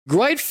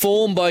Great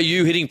form by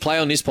you hitting play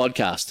on this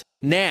podcast.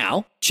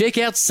 Now, check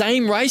out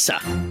Same Racer,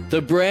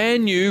 the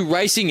brand new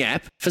racing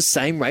app for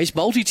same race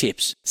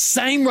multi-tips.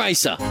 Same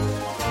Racer.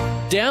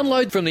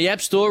 Download from the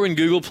App Store and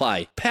Google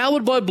Play.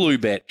 Powered by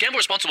Bluebet. Gamble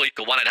responsibly.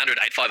 Call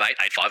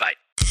 1-800-858-858.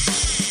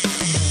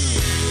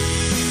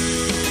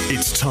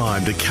 It's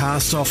time to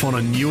cast off on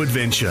a new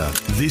adventure.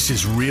 This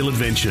is Real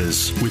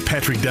Adventures with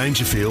Patrick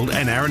Dangerfield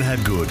and Aaron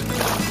Habgood.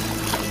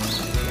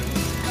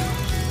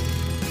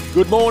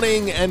 Good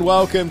morning and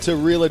welcome to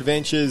Real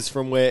Adventures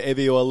from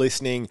wherever you are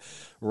listening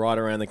right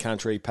around the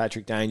country.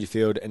 Patrick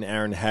Dangerfield and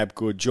Aaron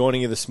Habgood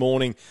joining you this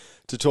morning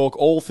to talk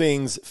all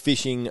things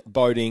fishing,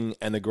 boating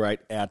and the great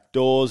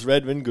outdoors.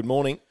 Redmond, good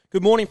morning.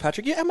 Good morning,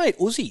 Patrick. Yeah, our mate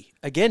Uzi,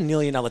 again,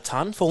 nearly another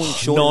ton, falling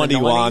short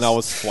 91, in the 90s.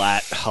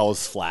 I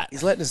was flat.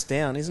 He's letting us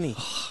down, isn't he?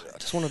 I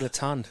just wanted a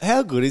ton.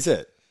 How good is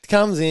it?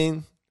 Comes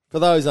in, for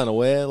those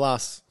unaware,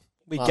 last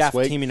gaffed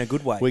week, him in a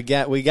good way. We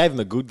gave him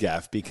a good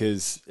gaff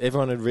because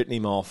everyone had written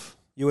him off.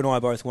 You and I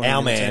both wanted him Our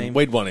in the man, team.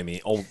 we'd want him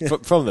in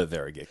from the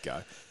very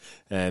get-go.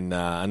 And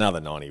another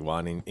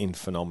 91 in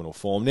phenomenal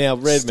form. Now,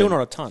 Redmond, Still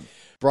not a ton.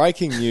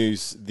 Breaking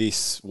news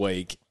this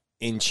week,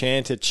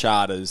 Enchanter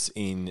Charters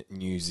in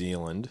New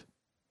Zealand,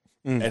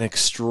 an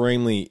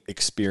extremely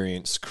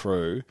experienced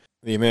crew.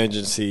 The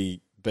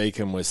emergency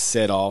beacon was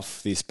set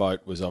off. This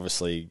boat was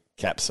obviously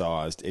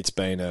capsized. It's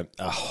been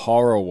a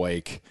horror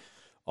week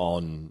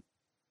on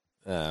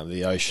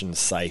the ocean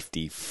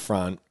safety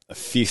front. A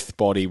fifth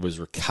body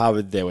was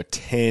recovered. There were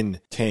 10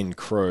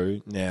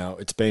 crew. Now,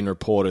 it's been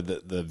reported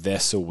that the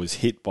vessel was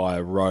hit by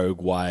a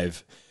rogue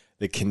wave.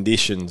 The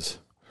conditions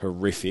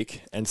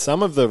horrific. And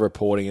some of the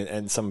reporting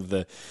and some of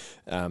the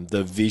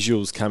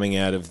visuals coming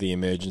out of the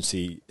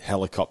emergency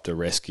helicopter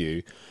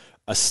rescue,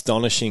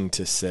 astonishing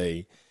to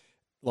see.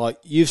 Like,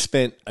 you've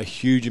spent a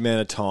huge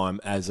amount of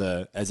time as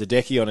a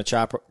decky on a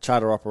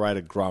charter operator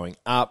growing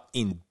up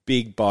in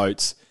big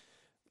boats.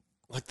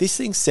 Like, this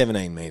thing's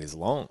 17 metres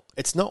long.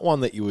 It's not one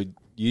that you would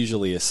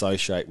usually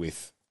associate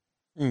with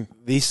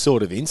this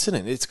sort of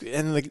incident.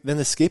 Then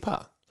the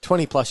skipper,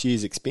 20-plus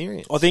years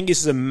experience. I think this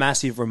is a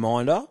massive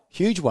reminder.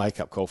 Huge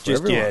wake-up call for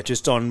everyone.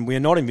 Yeah, we're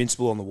not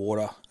invincible on the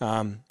water.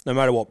 No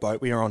matter what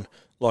boat we are on.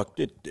 Like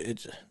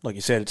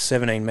you said, it's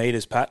 17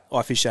 metres, Pat.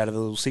 I fish out of a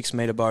little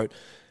 6-metre boat.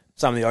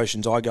 Some of the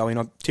oceans I go in,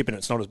 I'm tipping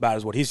it's not as bad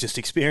as what he's just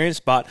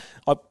experienced, but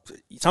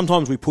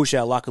sometimes we push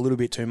our luck a little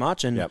bit too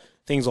much, and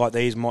things like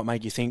these might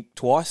make you think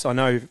twice. I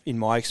know in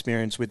my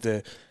experience with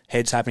the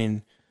heads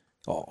happening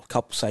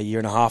a year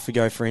and a half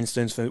ago, for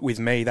instance, with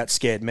me, that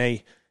scared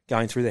me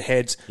going through the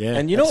heads. Yeah,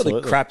 and you know what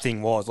the crap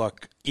thing was?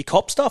 Like, you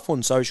cop stuff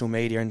on social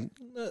media, and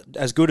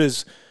as good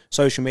as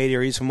social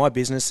media is for my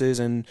businesses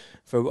and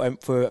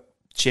for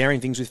sharing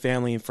things with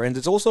family and friends,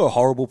 it's also a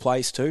horrible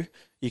place too.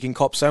 You can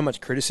cop so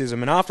much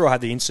criticism. And after I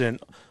had the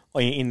incident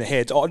in the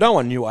heads, no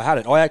one knew I had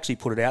it. I actually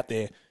put it out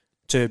there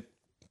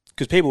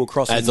because people were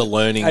crossing. As a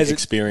learning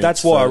experience.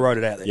 That's why I wrote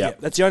it out there. Yep. Yeah,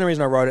 that's the only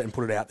reason I wrote it and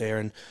put it out there.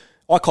 And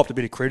I copped a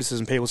bit of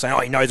criticism. People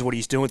saying, he knows what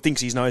he's doing,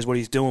 thinks he knows what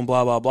he's doing,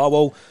 blah, blah, blah.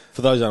 Well,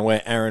 for those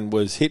unaware, Aaron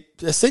was hit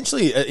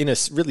essentially in a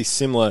really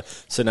similar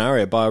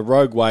scenario by a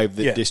rogue wave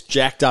that just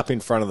jacked up in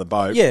front of the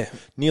boat. Yeah.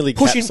 Nearly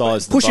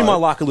capsized the boat. Pushing my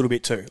luck a little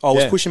bit too. I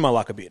was pushing my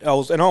luck a bit. I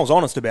was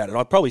honest about it.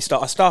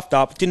 I stuffed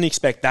up. Didn't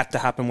expect that to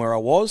happen where I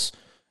was.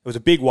 It was a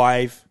big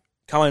wave,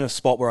 coming in a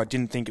spot where I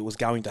didn't think it was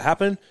going to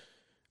happen.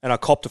 And I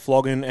copped a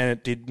flogging,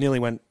 and it nearly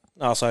went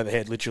arse over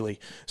head, literally.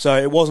 So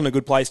it wasn't a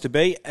good place to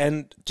be.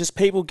 And just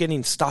people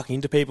getting stuck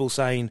into people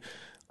saying,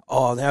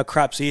 how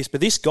crap's this?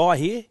 But this guy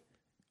here,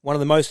 one of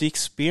the most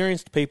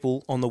experienced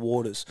people on the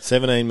waters.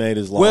 17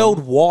 metres long.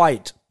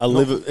 Worldwide.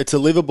 It's a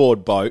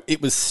liverboard boat.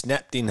 It was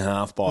snapped in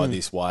half by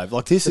this wave.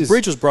 Like, the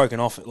bridge was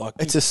broken off it.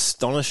 It's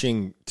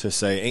astonishing to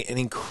see and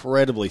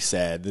incredibly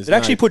sad. It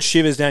actually puts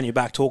shivers down your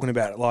back talking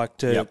about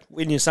it.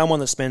 When you're someone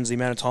that spends the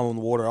amount of time on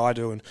the water I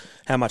do and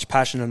how much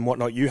passion and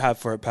whatnot you have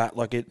for it, Pat,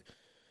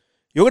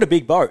 you've got a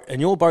big boat, and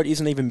your boat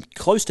isn't even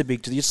close to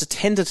big. It's a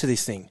tender to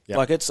this thing.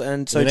 Yep.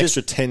 An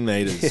extra 10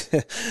 metres.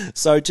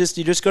 So you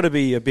just got to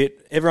be a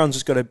bit. Everyone's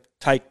just got to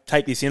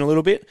take this in a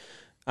little bit.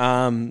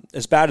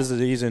 As bad as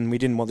it is, and we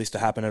didn't want this to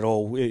happen at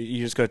all.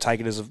 You just got to take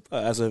it as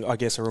a I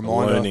guess a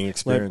reminder, learning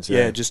experience.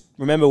 Just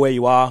remember where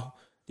you are.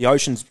 The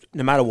ocean's,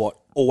 no matter what,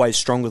 always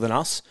stronger than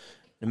us.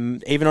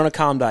 Even on a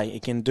calm day,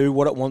 it can do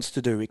what it wants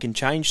to do. It can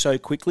change so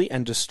quickly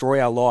and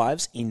destroy our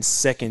lives in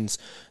seconds.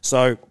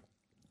 So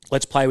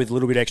let's play with a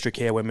little bit extra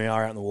care when we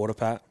are out in the water,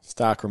 Pat.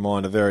 Stark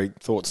reminder, very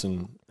thoughts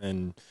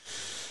and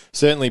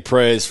certainly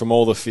prayers from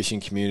all the fishing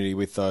community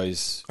with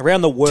those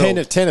around the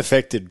world. 10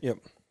 affected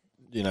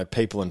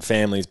people and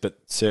families, but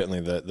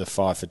certainly the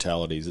 5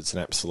 fatalities. It's an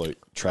absolute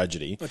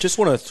tragedy. I just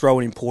want to throw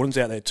an importance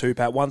out there too,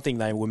 Pat. One thing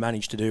they were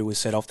managed to do was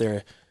set off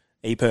their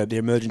EPIRB, their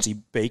emergency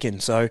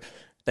beacon. So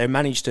they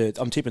managed to.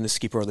 I'm tipping the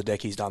skipper or the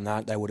deckie's done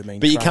that. They would have been.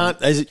 But you trained.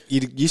 can't.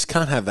 You just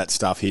can't have that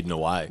stuff hidden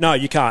away. No,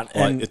 you can't.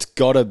 Like, And it's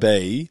got to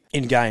be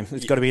in game.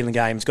 It's got to be in the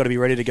game. It's got to be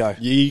ready to go.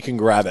 You can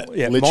grab it.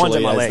 Yeah, literally mine's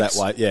at my as legs.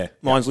 that way. Yeah,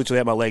 Mine's literally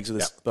at my legs of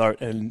this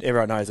boat, and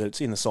everyone knows that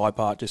it's in the side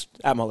part, just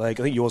at my leg.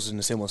 I think yours is in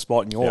a similar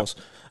spot in yours.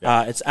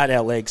 It's at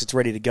our legs. It's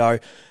ready to go.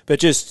 But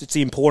just it's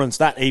the importance,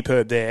 that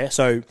EPIRB there.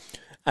 So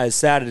as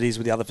sad it is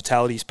with the other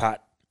fatalities,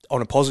 Pat,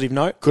 on a positive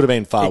note, could have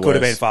been far worse. It could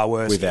have been far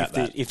worse without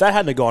that. If that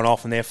hadn't have gone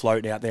off and they're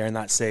floating out there in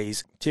that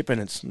seas, tipping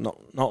it's not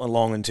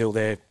long until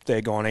they're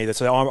gone either.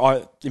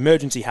 So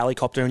emergency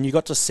helicopter, and you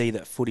got to see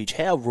that footage.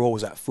 How raw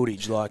was that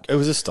footage? Like, it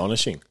was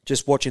astonishing.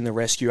 Just watching the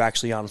rescue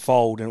actually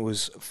unfold, and it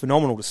was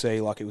phenomenal to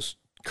see. Like, it was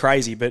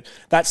crazy, but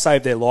that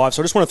saved their lives.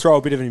 So I just want to throw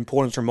a bit of an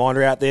importance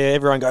reminder out there.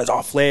 Everyone goes,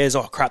 oh, flares,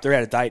 oh crap, they're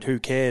out of date, who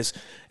cares?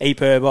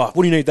 EPIRB, oh,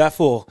 what do you need that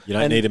for? You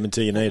don't need them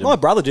until you need them. My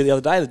brother did the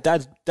other day.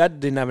 The dad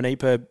didn't have an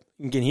EPIRB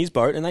in his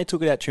boat, and they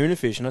took it out tuna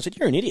fish, and I said,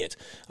 you're an idiot.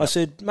 I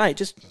said, mate,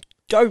 just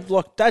go,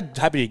 like, Dad's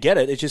happy to get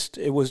it.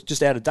 It was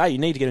just out of date. You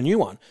need to get a new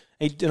one.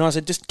 And I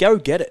said, just go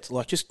get it.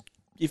 Like, just,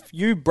 if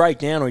you break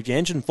down or if your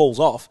engine falls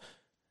off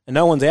and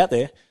no one's out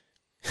there,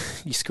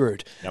 you're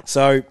screwed. Yep.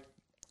 So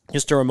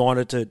just a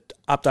reminder to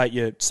update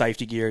your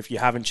safety gear. If you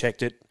haven't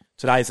checked it,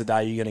 today's the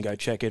day you're going to go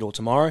check it, or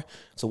tomorrow.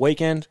 It's a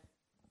weekend.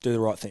 Do the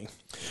right thing.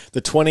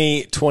 The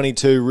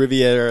 2022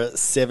 Riviera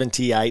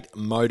 78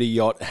 motor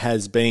yacht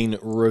has been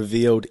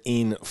revealed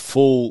in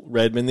full,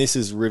 Redmond. This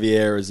is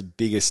Riviera's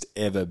biggest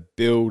ever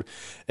build.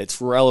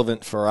 It's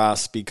relevant for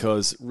us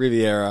because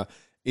Riviera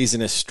is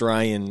an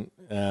Australian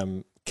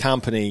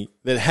company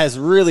that has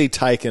really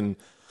taken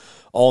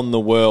on the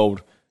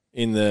world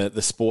in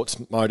the sports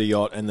motor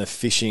yacht and the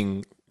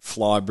fishing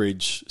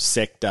flybridge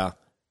sector,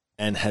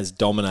 and has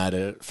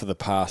dominated it for the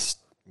past,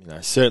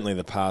 certainly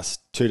the past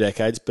 2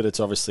 decades, but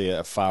it's obviously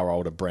a far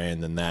older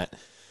brand than that.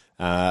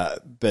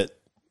 But,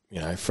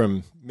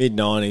 from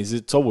mid-90s,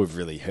 it's all we've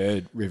really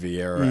heard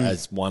Riviera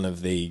as one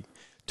of the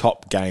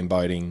top game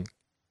boating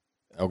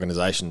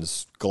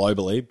organisations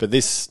globally. But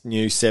this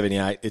new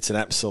 78, it's an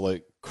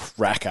absolute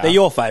cracker. They're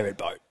your favourite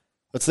boat.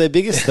 It's their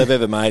biggest they've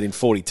ever made in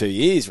 42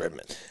 years,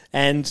 Redmond.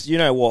 And you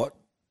know what?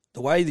 The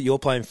way that you're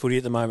playing footy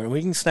at the moment,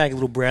 we can snag a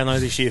little Brownlow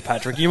this year,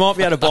 Patrick. You might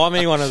be able to buy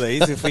me one of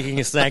these if we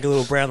can snag a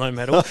little Brownlow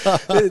medal.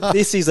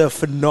 This is a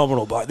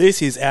phenomenal boat.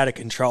 This is out of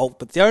control.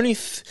 But the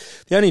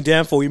only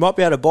downfall, you might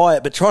be able to buy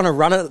it, but trying to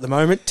run it at the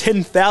moment,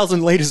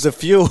 10,000 litres of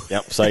fuel.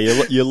 Yep. So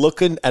you're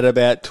looking at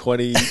about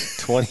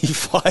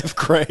 25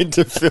 grand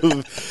to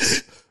fill.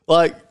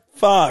 Like,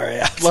 far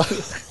out.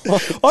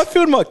 I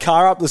filled my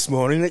car up this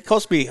morning, and it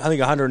cost me, I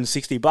think,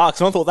 $160,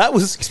 and I thought that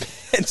was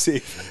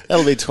expensive.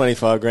 That'll be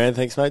 25 grand.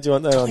 Thanks, mate. Do you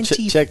want that on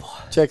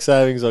check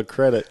savings or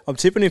credit? I'm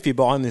tipping if you're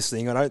buying this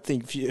thing, I don't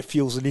think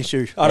fuel's an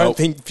issue. I don't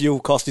think fuel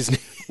cost is an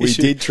issue. We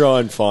did try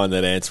and find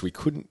that answer. We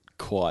couldn't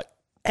quite.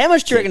 How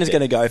much do you reckon it's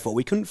going to go for?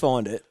 We couldn't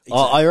find it.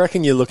 Exactly. I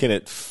reckon you're looking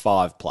at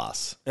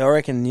 5+. I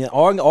reckn, yeah.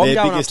 I'm going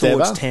up towards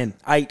ever? 10,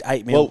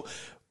 8 mil. Well,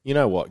 you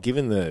know what?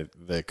 Given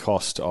the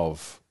cost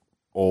of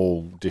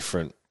all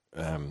different,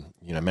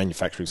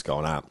 manufacturing's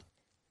gone up,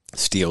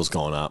 steel's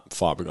gone up,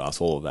 fiberglass,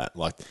 all of that.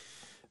 Like,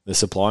 the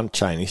supply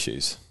chain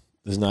issues,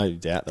 there's no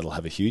doubt that'll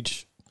have a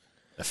huge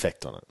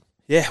effect on it.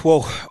 Yeah,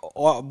 well,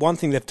 one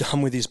thing they've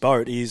done with this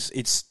boat is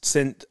it's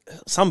sent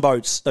some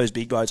boats, those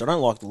big boats, I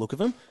don't like the look of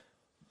them.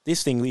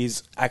 This thing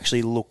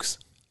actually looks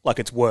like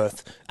it's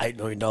worth $8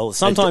 million.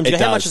 Sometimes,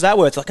 how much is that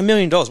worth? Like $1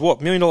 million. What,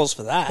 $1 million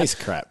for that? Piece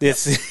of crap.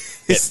 This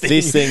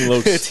thing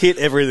looks... It's hit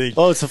everything.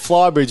 Well, it's a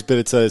flybridge, but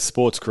it's a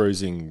sports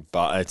cruising,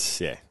 but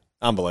it's,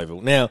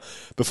 unbelievable. Now,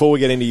 before we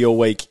get into your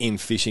week in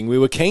fishing, we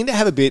were keen to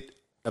have a bit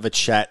of a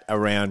chat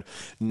around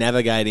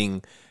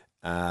navigating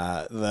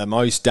the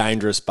most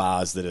dangerous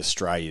bars that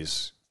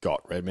Australia's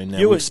got, Redmond.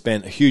 Now, we've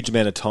spent a huge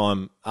amount of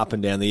time up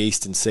and down the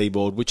eastern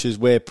seaboard, which is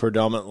where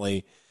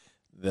predominantly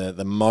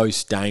the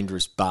most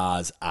dangerous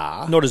bars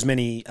are. Not as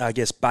many, I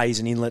guess, bays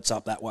and inlets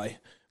up that way.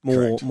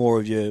 More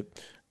of your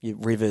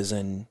rivers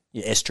and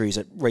your estuaries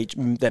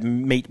that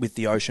meet with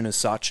the ocean as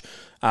such.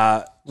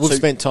 We've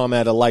spent time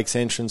out of Lakes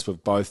Entrance.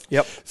 We've both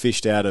Yep.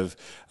 fished out of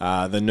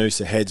the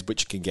Noosa Heads,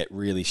 which can get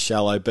really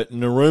shallow. But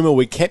Narooma,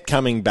 we kept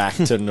coming back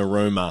to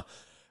Narooma.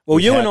 Well,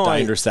 you how and I,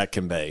 dangerous that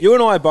can be. You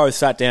and I both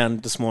sat down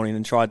this morning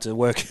and tried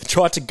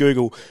to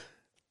Google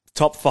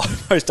top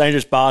 5 most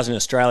dangerous bars in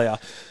Australia.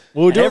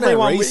 Well, we're doing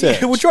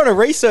research. We're trying to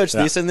research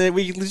this, and then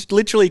we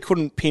literally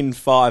couldn't pin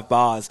 5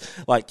 bars.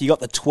 Like, you got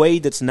the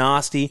Tweed that's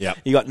nasty. Yep.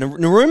 You got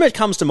Narooma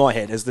comes to my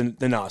head as the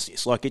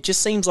nastiest. Like, it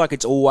just seems like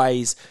it's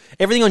always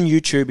everything on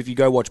YouTube. If you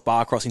go watch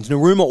bar crossings,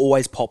 Narooma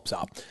always pops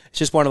up. It's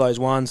just one of those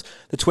ones.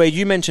 The Tweed,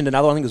 you mentioned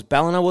another one. I think it was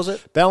Ballina, was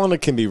it? Ballina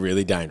can be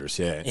really dangerous.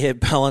 Yeah,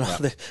 Ballina. Yep.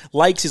 The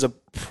Lakes is a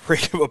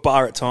prick of a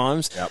bar at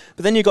times. Yep.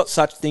 But then you've got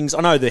such things.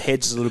 I know the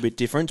Heads is a little bit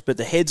different, but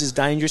the Heads is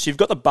dangerous. You've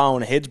got the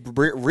Bowen Heads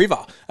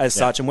River as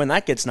such, and when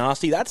that gets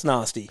nasty, that's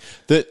nasty.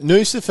 The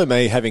Noosa, for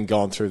me, having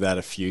gone through that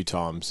a few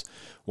times,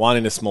 one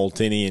in a small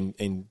tinny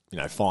in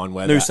fine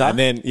weather. Noosa? And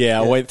then,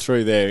 I went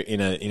through there in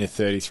a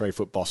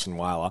 33-foot Boston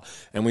whaler,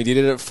 and we did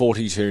it at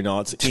 42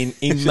 knots in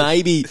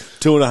maybe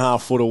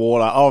 2.5 foot of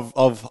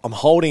water. I'm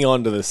holding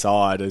on to the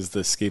side as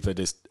the skipper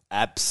just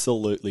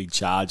absolutely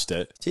charged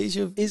it. Geez,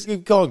 you've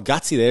gone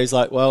gutsy there. He's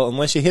like, well,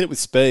 unless you hit it with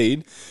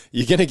speed,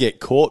 you're going to get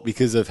caught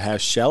because of how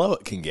shallow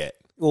it can get.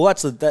 Well,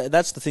 that's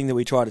the thing that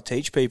we try to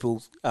teach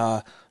people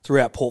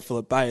throughout Port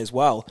Phillip Bay as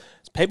well.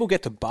 People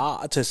get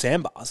to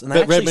sandbars, and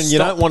but Redmond, you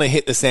don't want to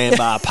hit the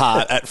sandbar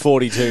part at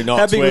 42 knots.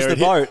 How big was the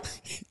boat?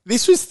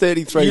 This was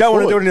 33. You don't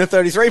want to do it in a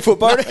 33-foot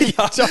boat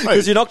No,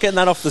 because you're not getting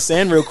that off the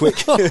sand real quick.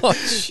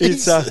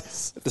 The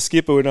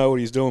skipper would know what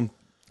he's doing.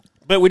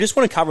 But we just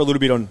want to cover a little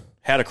bit on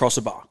how to cross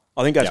a bar.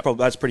 I think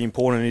that's pretty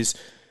important. Is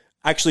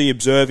actually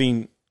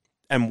observing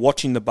and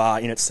watching the bar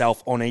in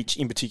itself on each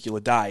in particular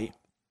day.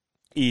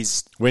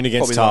 Is wind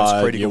against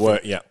tide, your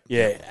work,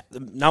 The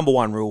number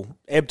one rule,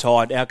 ebb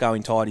tide,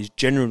 outgoing tide is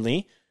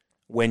generally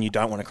when you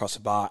don't want to cross a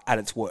bar at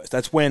its worst.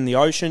 That's when the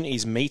ocean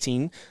is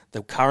meeting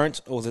the current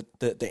or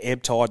the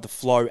ebb tide, the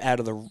flow out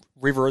of the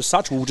river as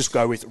such. We'll just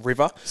go with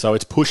river. So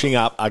it's pushing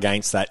up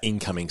against that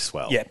incoming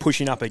swell. Yeah,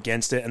 pushing up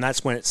against it, and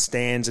that's when it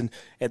stands, and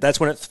that's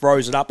when it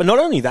throws it up. But not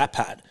only that,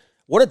 Pat,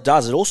 what it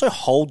does, it also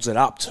holds it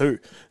up too.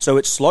 So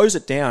it slows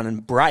it down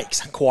and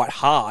brakes quite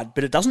hard,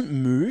 but it doesn't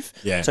move.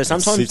 Yeah, so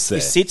sometimes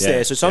it sits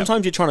there. So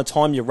sometimes you're trying to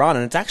time your run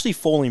and it's actually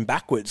falling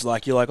backwards.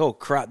 Like you're like, oh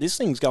crap, this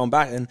thing's going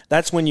back. And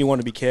that's when you want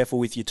to be careful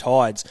with your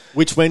tides.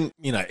 Which when,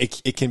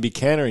 it can be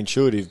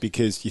counterintuitive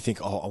because you think,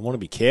 oh, I want to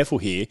be careful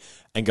here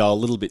and go a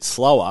little bit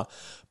slower.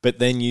 But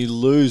then you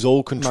lose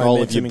all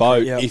control of your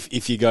boat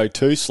if you go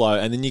too slow,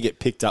 and then you get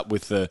picked up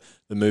with the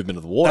movement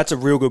of the water. That's a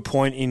real good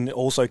point in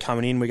also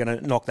coming in. We're going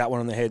to knock that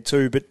one on the head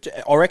too. But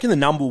I reckon the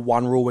number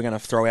one rule we're going to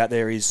throw out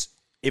there is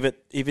if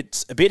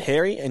it's a bit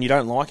hairy and you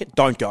don't like it,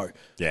 don't go.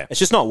 Yeah. It's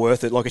just not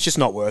worth it. Like, it's just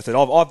not worth it.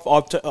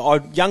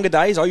 I've younger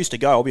days, I used to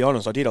go. I'll be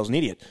honest, I did. I was an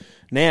idiot.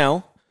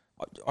 Now,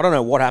 I don't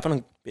know what happened. I'm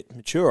a bit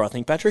mature, I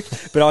think, Patrick.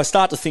 But I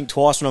start to think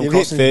twice when I'm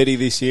crossing. You've hit 30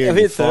 this year. I've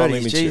hit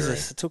 30.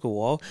 Jesus, it took a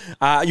while.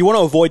 You want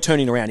to avoid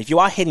turning around. If you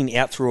are heading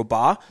out through a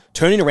bar,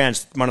 turning around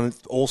is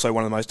also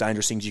one of the most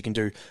dangerous things you can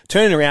do.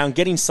 Turning around,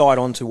 getting side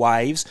onto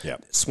waves,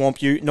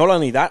 swamp you. Not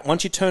only that,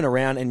 once you turn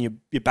around and your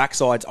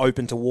backside's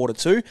open to water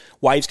too,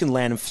 waves can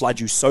land and flood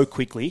you so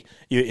quickly,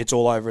 it's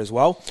all over as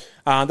well.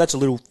 That's a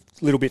little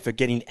bit for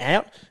getting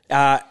out.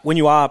 When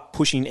you are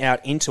pushing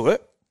out into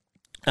it,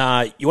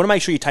 you want to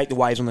make sure you take the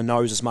waves on the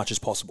nose as much as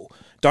possible.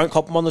 Don't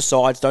cop them on the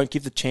sides. Don't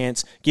give the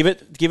chance. Give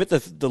it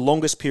the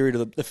longest period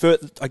of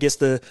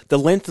the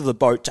length of the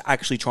boat to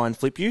actually try and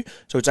flip you.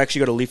 So it's actually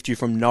got to lift you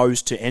from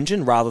nose to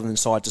engine rather than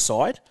side to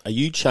side. Are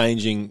you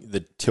changing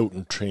the tilt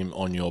and trim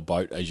on your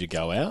boat as you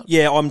go out?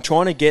 Yeah, I'm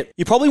trying to get.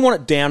 You probably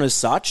want it down as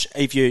such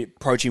if you're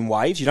approaching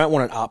waves. You don't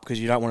want it up because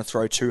you don't want to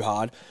throw too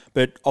hard.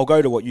 But I'll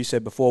go to what you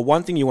said before.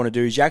 One thing you want to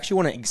do is you actually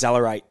want to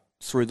accelerate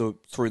through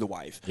the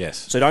wave. Yes.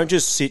 So don't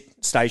just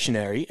sit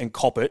stationary and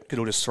cop it because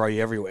it'll just throw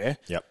you everywhere.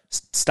 Yep.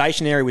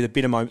 Stationary with a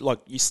bit of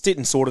you sit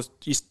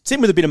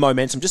with a bit of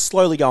momentum, just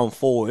slowly going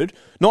forward,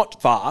 not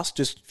fast,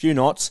 just a few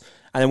knots.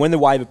 And then when the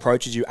wave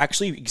approaches you,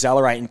 actually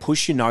accelerate and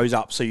push your nose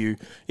up. So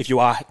if you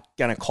are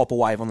going to cop a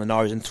wave on the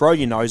nose, and throw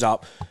your nose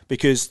up,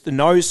 because the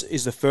nose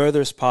is the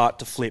furthest part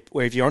to flip.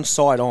 Where if you're on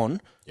side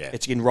on,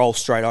 it's you can roll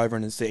straight over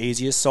and it's the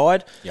easiest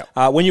side.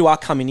 Yep. When you are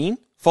coming in,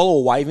 follow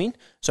a waving.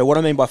 So what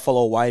I mean by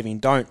follow a waving,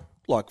 don't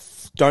let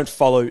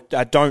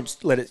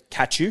it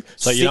catch you.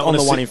 So sit on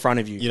the one in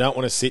front of you. You don't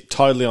want to sit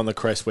totally on the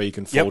crest where you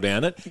can fall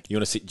down it. You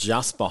want to sit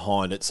just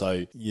behind it,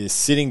 so you're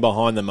sitting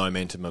behind the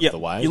momentum of the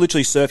wave. You're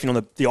literally surfing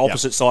on the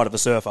opposite side of a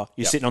surfer.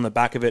 You're sitting on the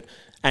back of it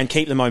and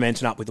keep the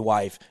momentum up with the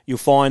wave. You'll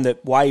find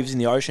that waves in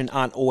the ocean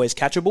aren't always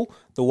catchable.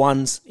 The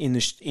ones in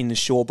the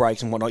shore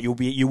breaks and whatnot, you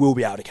will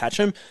be able to catch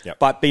them. Yep.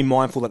 But be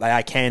mindful that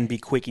they can be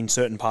quick in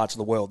certain parts of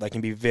the world. They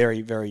can be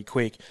very, very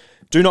quick.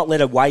 Do not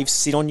let a wave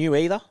sit on you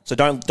either. So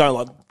don't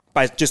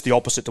just the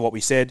opposite to what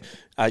we said.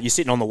 You're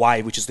sitting on the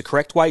wave, which is the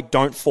correct way.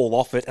 Don't fall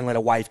off it and let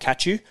a wave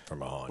catch you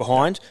from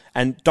behind.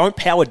 And don't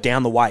power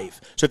down the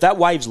wave. So if that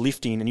wave's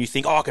lifting and you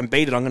think, I can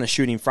beat it, I'm going to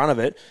shoot in front of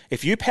it.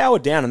 If you power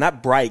down and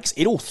that breaks,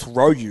 it'll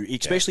throw you,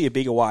 especially a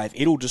bigger wave.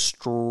 It'll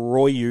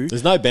destroy you.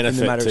 There's no benefit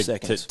in a matter of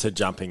seconds. to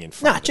jumping in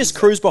front of it. Just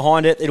cruise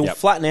behind it. It'll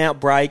flatten out,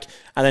 break,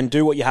 and then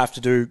do what you have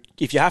to do.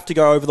 If you have to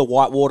go over the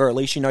white water, at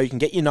least you know you can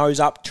get your nose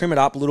up, trim it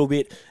up a little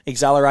bit,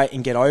 accelerate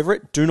and get over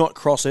it. Do not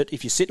cross it.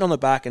 If you're sitting on the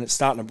back and it's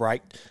starting to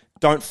break,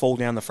 don't fall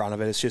down the front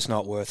of it. It's just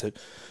not worth it.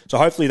 So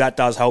hopefully that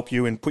does help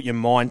you and put your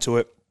mind to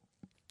it,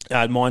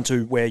 mind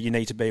to where you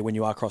need to be when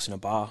you are crossing a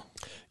bar.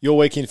 Your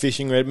week in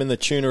fishing, Redmond, the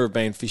tuna have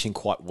been fishing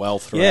quite well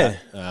throughout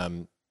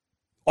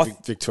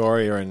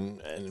Victoria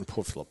and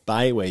Port Phillip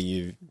Bay, where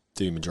you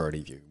do majority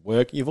of your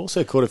work. You've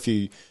also caught a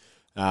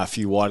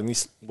few whiting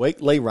this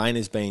week. Lee Rain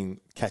has been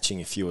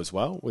catching a few as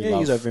well. We love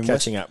he's over in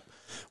catching up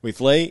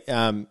with Lee.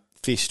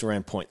 fished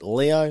around Point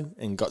Leo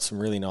and got some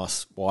really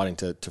nice whiting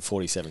to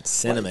 47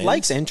 centimetres.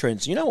 Lakes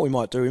Entrance, you know what we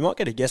might do? We might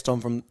get a guest on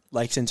from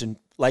Lakes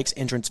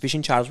Entrance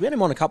Fishing Charters. We had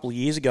him on a couple of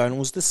years ago, and it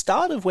was the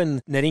start of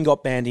when netting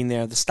got banned in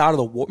there, the start of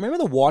the... Remember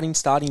the whiting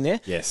starting there?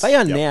 Yes. They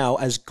are now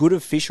as good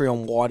of fishery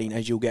on whiting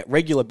as you'll get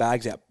regular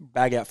bag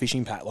out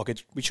fishing, Pat.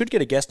 We should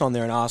get a guest on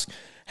there and ask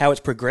how it's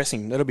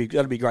progressing. That'll be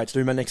great to do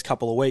in the next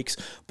couple of weeks.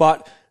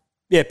 But...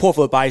 yeah, Port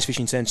Phillip Bay is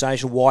fishing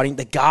sensation, whiting,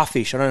 the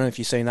garfish. I don't know if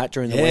you've seen that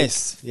during the week.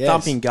 Yes.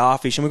 Thumping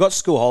garfish. And we've got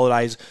school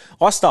holidays.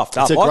 I stuffed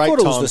up. I thought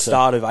it was the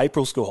start of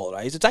April school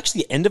holidays. It's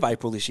actually the end of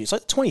April this year. It's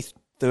like the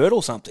 23rd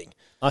or something.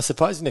 I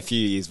suppose in a few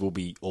years we'll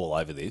be all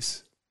over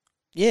this.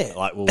 Yeah.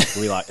 Like, we'll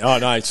be like, oh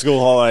no, school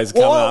holidays are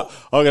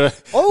coming up.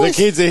 The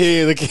kids are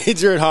here. The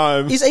kids are at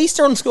home. Is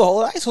Easter on school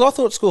holidays? Because I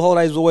thought school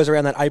holidays was always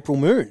around that April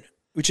moon,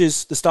 which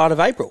is the start of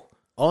April.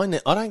 I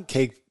don't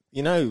keep,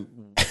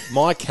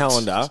 my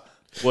calendar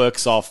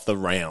works off the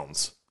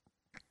rounds.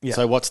 Yeah.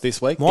 So what's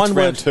this week? Mine it's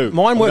round 2.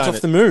 Mine works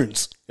off the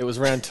moons. It was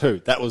round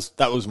 2. That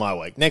was my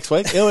week. Next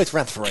week, it's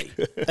round 3.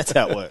 That's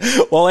how it works.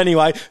 Well,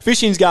 anyway,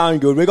 fishing's going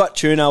good. We've got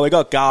tuna, we've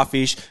got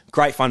garfish.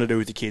 Great fun to do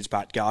with the kids,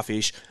 Pat,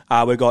 garfish.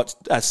 We've got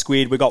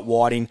squid, we've got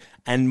whiting,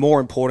 and more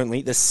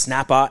importantly, the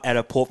snapper out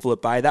of Port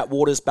Phillip Bay. That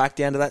water's back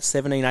down to that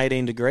 17,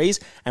 18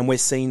 degrees, and we're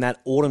seeing that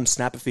autumn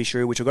snapper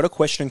fishery, which I've got a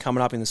question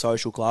coming up in the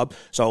social club,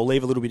 so I'll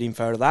leave a little bit of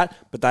info to that,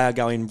 but they are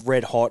going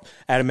red hot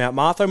out of Mount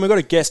Martha. And we've got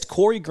a guest,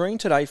 Corey Green,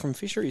 today from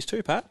Fisheries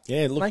too, Pat.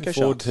 Yeah, looking Mako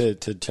forward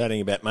to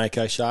chatting about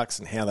Mako sharks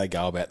and how they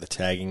go about the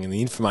tagging and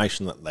the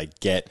information that they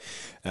get.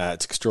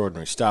 It's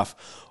extraordinary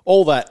stuff.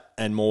 All that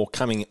and more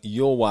coming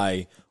your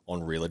way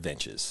on Real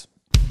Adventures.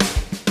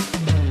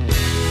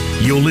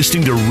 You're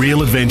listening to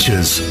Real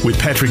Adventures with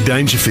Patrick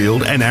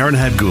Dangerfield and Aaron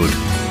Habgood.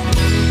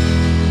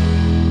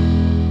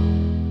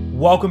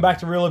 Welcome back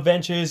to Real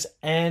Adventures,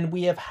 and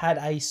we have had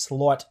a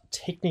slight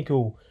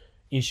technical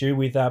issue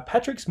with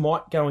Patrick's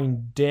mic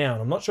going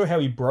down. I'm not sure how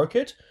he broke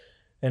it,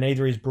 and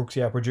neither is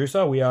Brooksy, our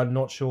producer. We are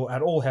not sure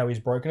at all how he's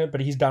broken it, but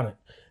he's done it.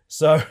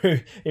 So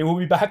it will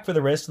be back for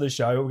the rest of the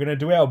show. We're going to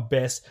do our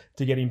best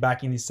to get him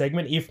back in this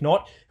segment. If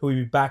not, he'll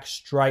be back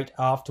straight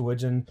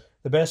afterwards. And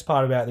the best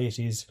part about this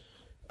is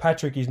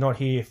Patrick is not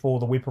here for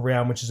the whip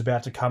around, which is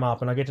about to come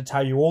up. And I get to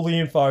tell you all the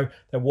info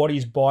that what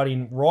he's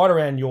biting right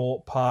around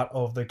your part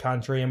of the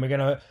country. And we're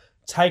going to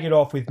take it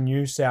off with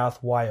New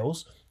South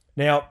Wales.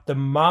 Now, the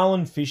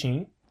marlin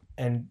fishing,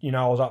 and,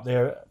 I was up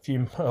there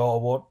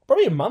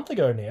probably a month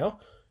ago now,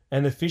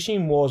 and the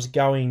fishing was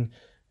going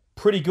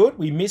pretty good.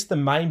 We missed the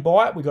main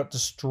bite. We got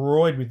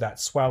destroyed with that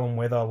swell and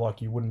weather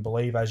like you wouldn't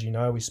believe, as you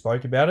know. We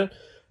spoke about it.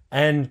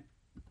 And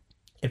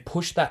it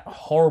pushed that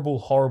horrible,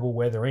 horrible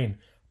weather in.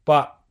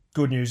 But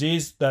good news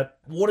is that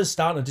water's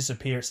starting to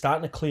disappear. It's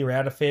starting to clear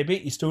out a fair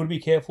bit. You still got to be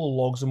careful of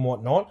logs and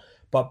whatnot.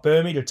 But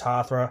Burmese to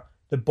Tathra,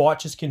 the bite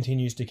just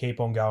continues to keep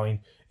on going.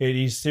 It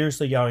is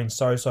seriously going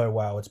so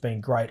well. It's been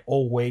great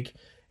all week.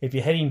 If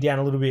you're heading down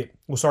a little bit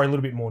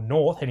more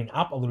north, heading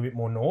up a little bit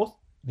more north,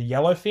 the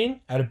yellowfin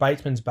out of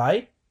Batesman's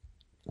Bay,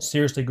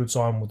 seriously good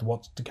sign with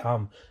what's to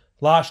come.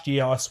 Last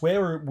year, I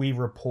swear we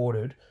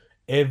reported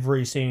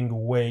every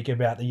single week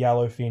about the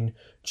yellowfin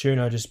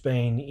tuna just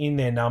being in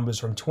their numbers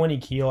from 20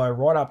 kilo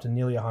right up to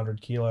nearly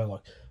 100 kilo.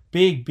 Like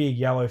big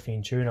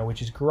yellowfin tuna,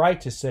 which is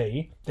great to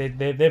see.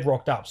 They've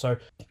rocked up. So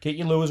get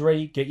your lures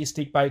ready, get your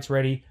stick baits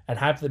ready, and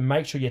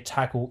make sure your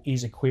tackle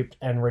is equipped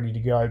and ready to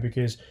go,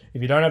 because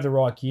if you don't have the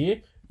right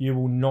gear, you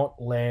will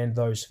not land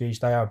those fish.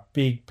 They are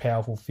big,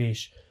 powerful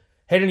fish.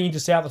 Heading into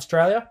South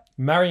Australia,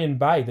 Marion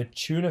Bay, the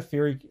tuna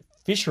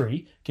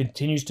fishery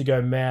continues to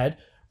go mad.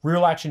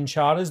 Real Action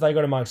Charters, they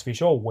got amongst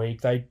fish all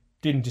week. They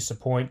didn't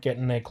disappoint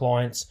getting their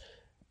clients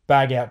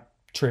bag out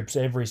trips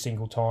every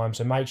single time.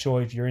 So make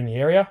sure if you're in the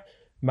area,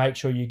 make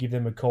sure you give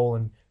them a call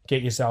and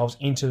get yourselves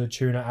into the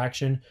tuna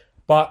action.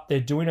 But they're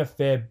doing a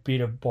fair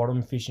bit of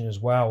bottom fishing as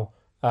well.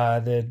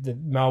 The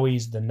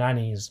mowies, the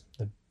nannies,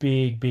 the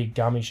big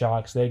gummy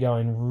sharks, they're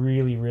going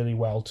really, really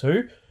well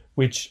too,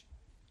 which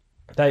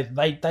they're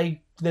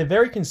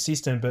very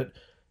consistent. But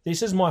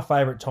this is my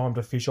favourite time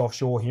to fish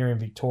offshore here in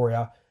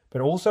Victoria,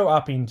 but also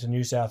up into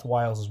New South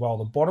Wales as well.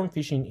 The bottom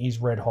fishing is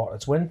red hot.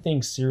 It's when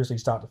things seriously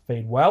start to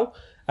feed well,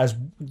 as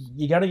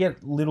you're going to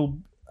get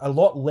a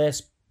lot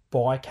less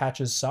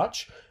bycatch as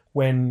such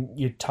when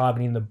you're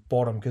targeting the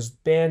bottom, because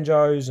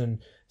banjos and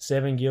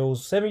seven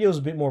gills is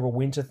a bit more of a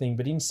winter thing,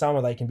 but in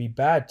summer they can be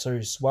bad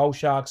too. Swell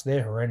sharks,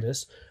 they're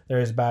horrendous. They're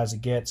as bad as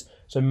it gets.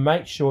 So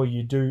make sure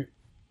you do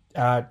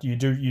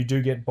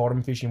get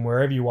bottom fishing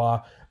wherever you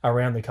are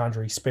around the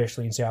country,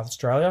 especially in South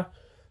Australia.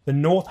 The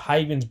North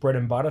Havens bread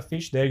and butter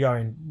fish, they're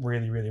going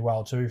really, really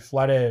well too.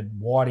 Flathead,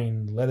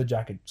 whiting,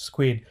 leatherjacket,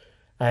 squid,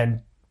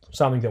 and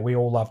something that we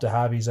all love to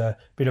have is a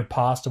bit of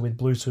pasta with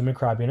blue swimmer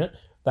crab in it.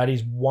 That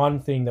is one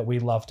thing that we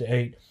love to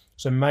eat.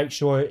 So make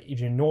sure if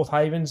you're in North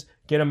Havens,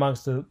 get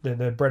amongst the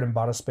bread and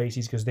butter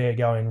species, because they're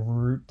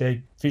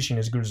fishing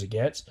as good as it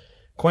gets.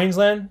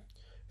 Queensland,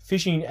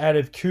 fishing out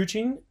of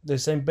Kuching,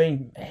 there's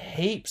been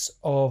heaps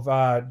of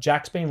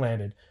jacks being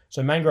landed.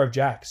 So mangrove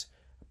jacks,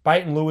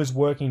 Bait and lures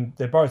working,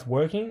 they're both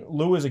working.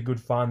 Lures are good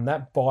fun.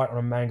 That bite on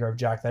a mangrove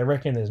jack, they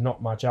reckon there's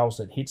not much else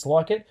that hits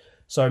like it.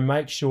 So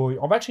make sure,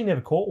 I've actually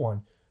never caught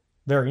one.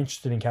 Very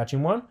interested in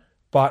catching one,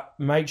 but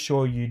make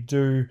sure you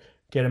do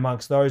get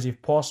amongst those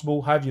if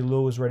possible. Have your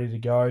lures ready to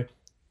go.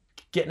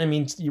 Getting them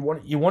in, you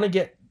want to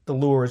get the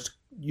lures,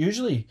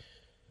 usually,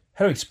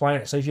 how to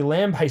explain it? So if you're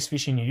land-based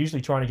fishing, you're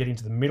usually trying to get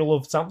into the middle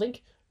of something,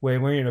 where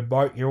when you're in a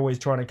boat, you're always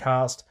trying to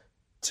cast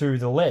to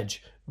the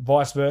ledge,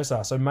 vice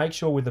versa. So make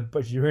sure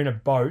if you're in a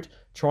boat,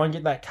 try and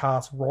get that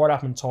cast right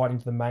up and tight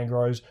into the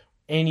mangroves,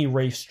 any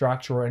reef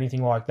structure or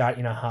anything like that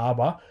in a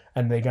harbour,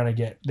 and they're going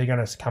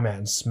to come out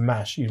and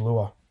smash your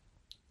lure.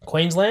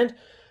 Queensland,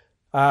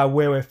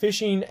 where we're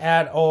fishing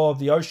out of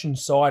the ocean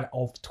side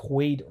of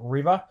Tweed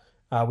River.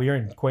 We're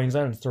in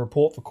Queensland. It's the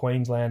report for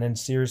Queensland, and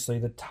seriously,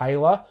 the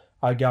Taylor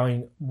are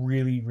going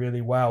really,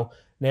 really well.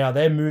 Now,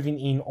 they're moving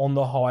in on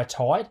the high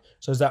tide,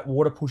 so as that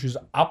water pushes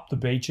up the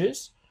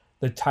beaches,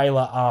 the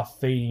Taylor are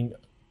feeding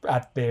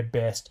at their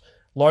best.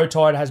 Low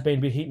tide has been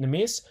a bit hit and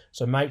miss,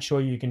 so make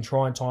sure you can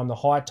try and time the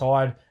high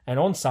tide, and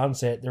on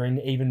sunset, they're in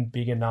even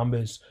bigger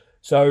numbers.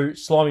 So,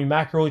 slimy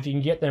mackerel, if you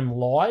can get them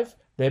live,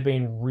 they've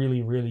been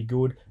really, really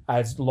good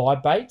as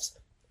live baits.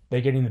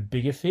 They're getting the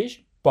bigger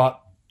fish,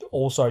 but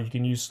also you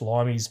can use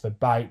slimies for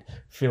bait,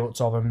 fillets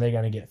of them, they're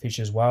going to get fish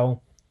as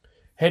well.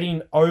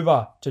 Heading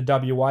over to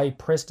WA,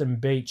 Preston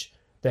Beach,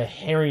 the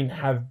herring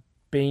have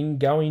been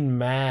going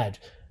mad.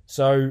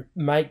 So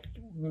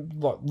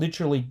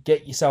literally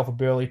get yourself a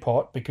burley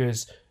pot,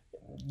 because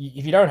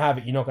if you don't have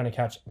it, you're not going to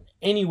catch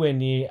anywhere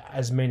near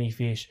as many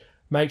fish.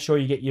 Make sure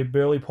you get your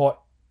burley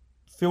pot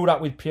filled up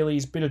with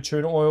pillies, bit of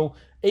tuna oil.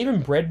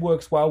 Even bread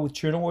works well with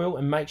tuna oil,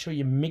 and make sure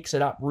you mix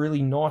it up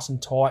really nice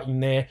and tight in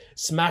there.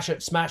 Smash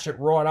it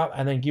right up,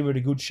 and then give it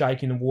a good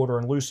shake in the water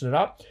and loosen it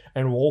up,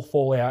 and it will all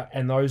fall out,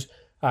 and those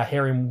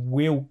herring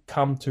will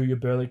come to your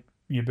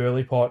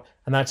burley pot,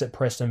 and that's at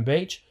Preston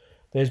Beach.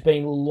 There's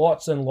been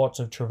lots and lots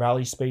of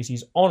trevally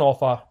species on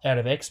offer out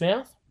of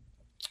Exmouth.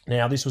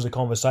 Now, this was a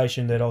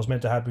conversation that I was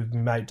meant to have with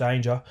my mate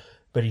Danger,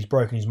 but he's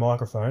broken his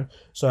microphone.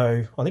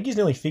 So I think he's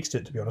nearly fixed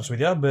it, to be honest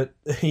with you, but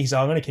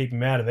I'm going to keep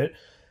him out of it.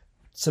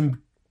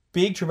 Some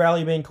big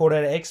trevally being caught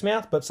out of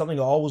Exmouth, but something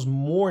I was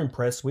more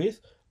impressed with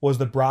was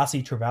the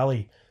brassy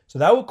trevally. So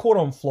they were caught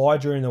on fly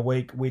during the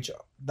week, which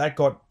that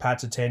got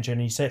Pat's attention.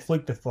 He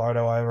flicked the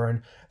photo over,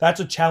 and that's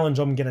a challenge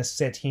I'm going to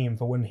set him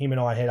for when him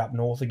and I head up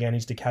north again,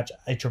 is to catch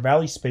a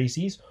trevally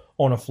species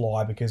on a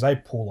fly, because they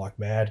pull like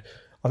mad.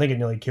 I think it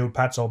nearly killed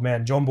Pat's old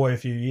man John Boy a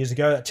few years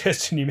ago. That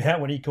tested him out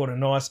when he caught a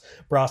nice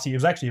brassy. It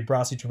was actually a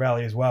brassy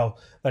trevally as well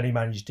that he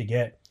managed to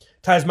get.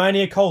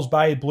 Tasmania, Coles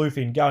Bay,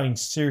 bluefin going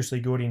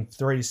seriously good in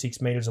 3 to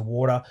 6 metres of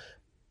water,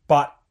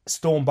 but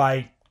Storm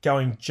Bay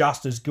going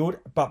just as good,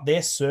 but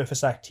their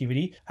surface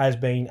activity has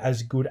been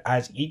as good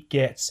as it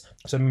gets.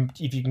 So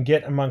if you can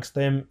get amongst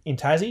them in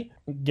Tassie,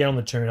 get on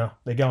the tuna.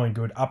 They're going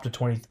good, up to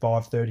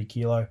 25, 30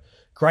 kilo.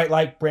 Great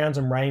Lake Browns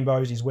and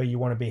Rainbows is where you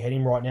want to be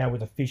heading right now,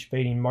 with the fish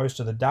feeding most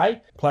of the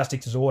day.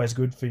 Plastics is always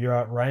good for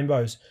your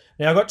rainbows.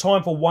 Now, I've got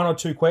time for 1 or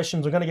 2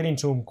 questions. I'm going to get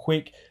into them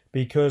quick,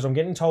 because I'm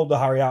getting told to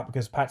hurry up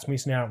because Pat's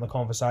missing out on the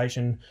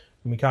conversation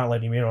and we can't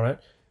let him in on it.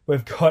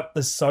 We've got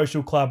the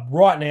social club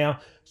right now,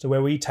 so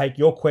where we take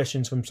your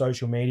questions from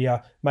social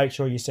media. Make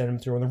sure you send them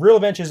through on the Real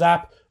Adventures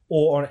app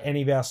or on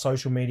any of our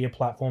social media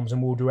platforms,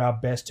 and we'll do our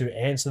best to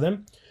answer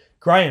them.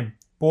 Graham,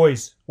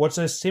 boys, what's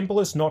the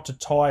simplest knot to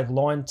tie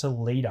line to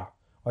leader?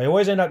 I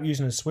always end up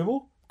using a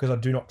swivel because I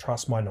do not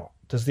trust my knot.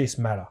 Does this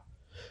matter?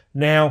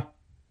 Now,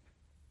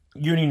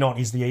 uni knot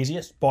is the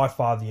easiest, by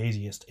far the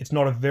easiest. It's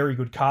not a very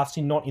good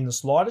casting knot in the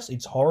slightest.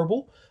 It's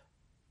horrible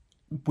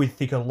with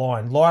thicker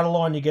line. Lighter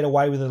line, you get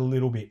away with it a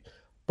little bit.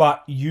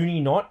 But uni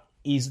knot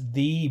is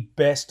the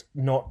best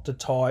knot to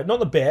tie. Not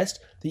the best,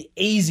 the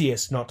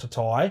easiest knot to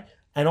tie.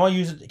 And I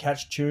use it to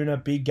catch tuna,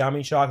 big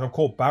gummy shark, and I've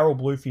caught barrel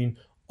bluefin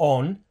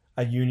on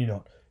a uni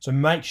knot. So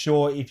make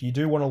sure if you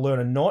do want to learn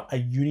a knot, a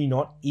uni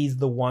knot is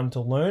the one to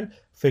learn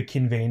for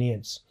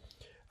convenience.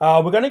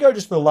 We're going to go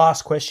just for the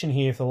last question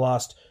here for the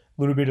last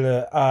little bit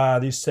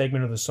of this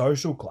segment of the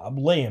social club.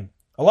 Liam,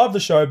 I love the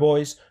show,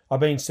 boys. I've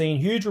been seeing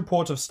huge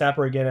reports of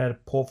snapper again out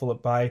of Port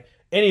Phillip Bay.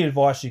 Any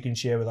advice you can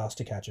share with us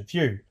to catch a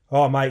few?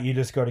 Oh, mate, you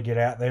just got to get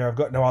out there. I've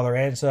got no other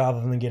answer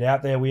other than get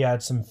out there. We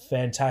had some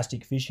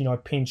fantastic fishing. I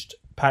pinched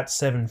Pat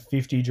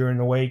 750 during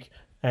the week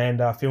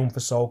and filmed for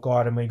Salt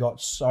Guide, and we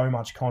got so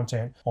much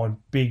content on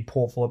big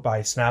Port Phillip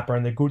Bay snapper.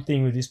 And the good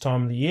thing with this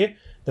time of the year,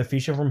 the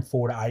fish are from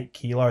 4 to 8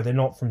 kilo. They're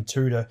not from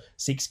 2 to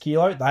 6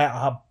 kilo. They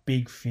are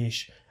big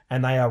fish,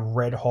 and they are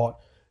red hot.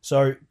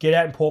 So get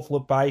out in Port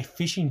Phillip Bay,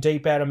 fishing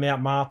deep out of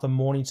Mount Martha,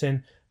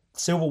 Mornington,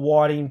 silver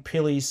whiting,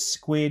 pillies,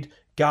 squid,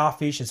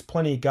 garfish. There's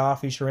plenty of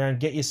garfish around.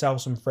 Get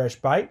yourself some fresh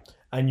bait,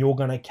 and you're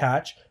going to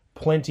catch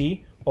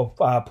plenty of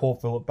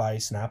Port Phillip Bay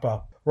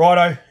snapper.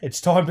 Righto,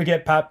 it's time to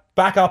get Pat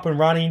back up and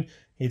running.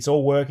 It's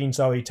all working,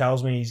 so he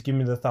tells me. He's giving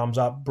me the thumbs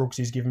up. Brooks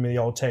is giving me the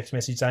old text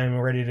message saying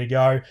we're ready to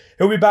go.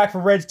 He'll be back for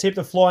Red's Tip,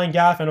 the Flying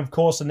Gaff, and of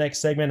course the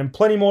next segment, and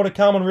plenty more to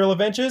come on Real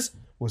Adventures.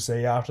 We'll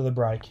see you after the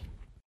break.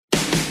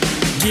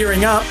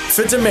 Gearing up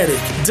for Dometic.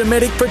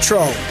 Dometic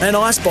Patrol, an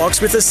icebox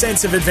with a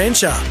sense of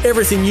adventure.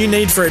 Everything you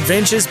need for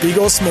adventures, big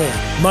or small.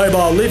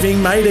 Mobile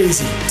living made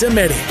easy.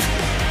 Dometic.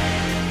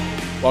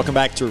 Welcome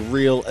back to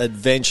Real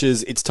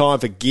Adventures. It's time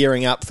for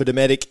gearing up for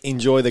Dometic.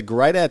 Enjoy the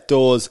great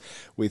outdoors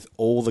with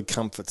all the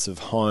comforts of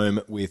home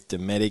with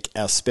Dometic.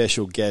 Our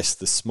special guest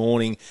this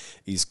morning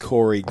is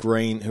Corey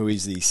Green, who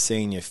is the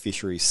Senior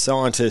Fisheries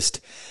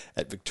Scientist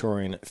at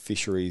Victorian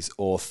Fisheries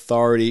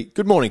Authority.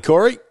 Good morning,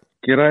 Corey.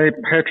 G'day,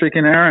 Patrick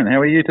and Aaron.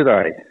 How are you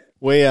today?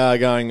 We are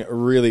going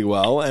really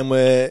well, and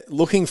we're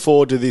looking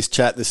forward to this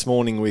chat this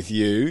morning with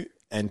you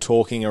and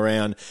talking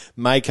around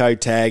mako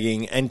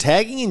tagging and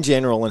tagging in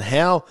general and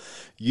how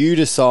you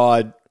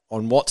decide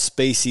on what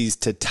species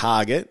to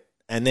target,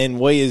 and then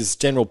we as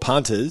general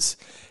punters,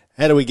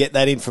 how do we get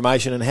that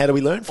information and how do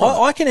we learn from it?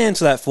 I can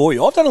answer that for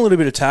you. I've done a little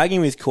bit of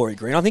tagging with Corey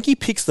Green. I think he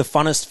picks the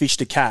funnest fish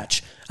to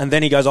catch, and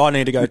then he goes, I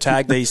need to go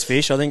tag these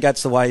fish. I think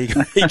that's the way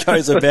he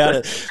goes about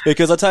it.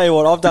 Because I tell you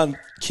what, I've done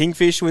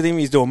kingfish with him.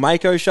 He's doing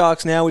mako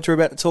sharks now, which we're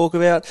about to talk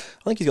about.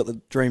 I think he's got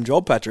the dream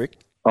job, Patrick.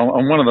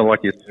 I'm one of the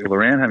luckiest people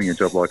around having a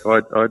job like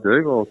I do.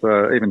 I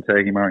was even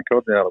tagging Murray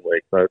cod the other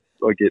week, so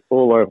I get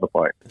all over the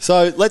place.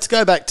 So let's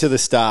go back to the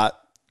start,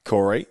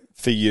 Corey,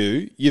 for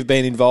you. You've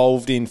been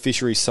involved in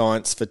fisheries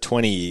science for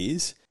 20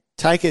 years.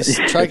 Take us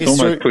almost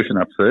through. Pushing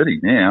up 30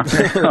 now.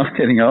 I'm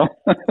getting old.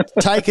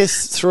 Take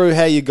us through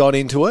how you got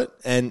into it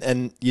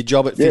and your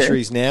job at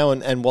fisheries now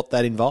and what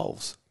that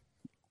involves.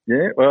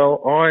 Yeah,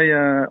 well,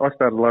 I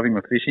started loving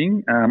my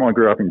fishing. I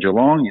grew up in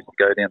Geelong. Used to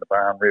go down the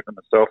Barham River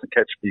myself and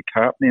catch a few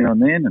carp now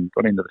and then, and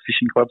got into the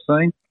fishing club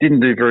scene.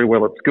 Didn't do very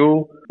well at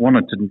school.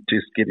 Wanted to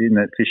just get in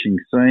that fishing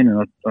scene, and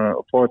I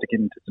applied to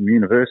get into some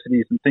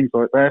universities and things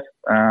like that.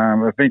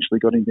 Eventually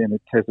got in down to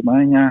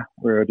Tasmania,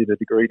 where I did a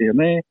degree down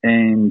there,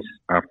 and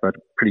after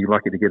pretty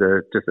lucky to get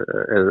a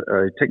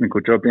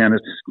technical job down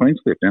at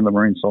Queenscliff, down the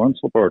Marine Science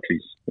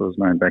Laboratories, it was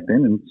known back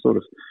then, and sort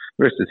of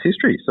the rest is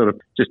history. Sort of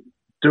just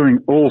doing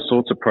all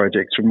sorts of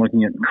projects, from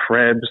looking at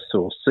crabs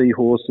or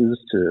seahorses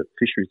to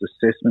fisheries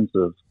assessments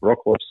of rock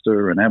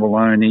lobster and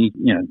abalone.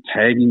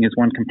 Tagging is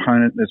one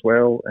component as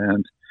well,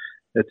 and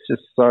it's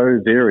just so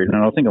varied.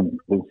 And I think I'm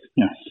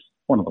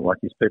one of the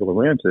luckiest people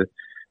around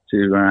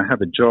to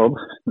have a job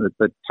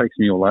that takes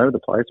me all over the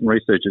place and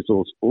researches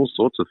all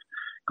sorts of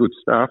good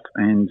stuff.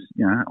 And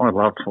I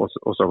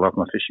also love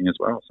my fishing as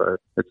well. So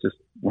it's just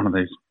one of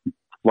these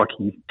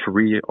lucky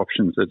career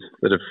options that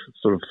have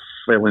sort of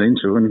fell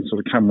into and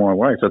sort of come my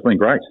way. So it's been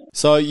great.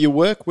 So you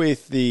work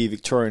with the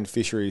Victorian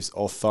Fisheries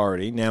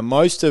Authority. Now,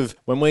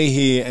 when we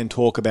hear and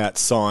talk about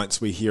science,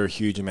 we hear a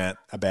huge amount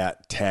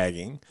about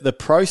tagging. The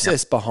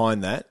process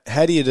behind that,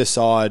 how do you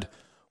decide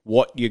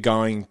what you're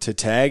going to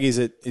tag? Is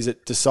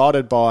it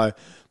decided by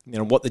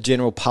what the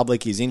general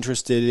public is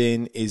interested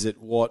in? Is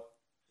it what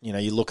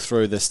you look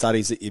through the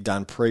studies that you've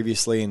done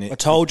previously? And I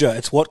told you,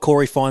 it's what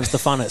Corey finds the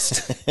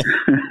funnest.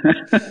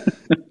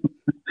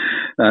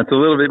 It's a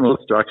little bit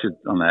more structured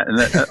on that, and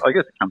I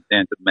guess it comes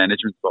down to the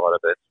management side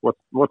of it.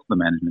 What's the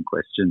management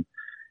question?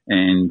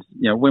 And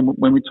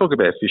when we talk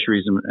about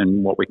fisheries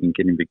and what we can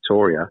get in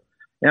Victoria,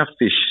 our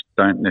fish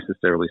don't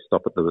necessarily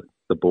stop at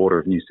the border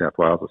of New South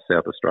Wales or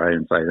South Australia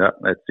and say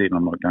that's it,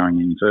 I'm not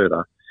going any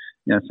further.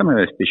 Some of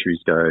those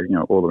fisheries go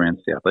all around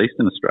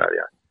southeastern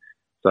Australia.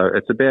 So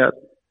it's about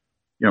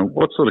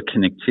what sort of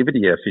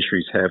connectivity our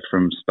fisheries have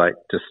from state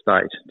to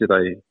state.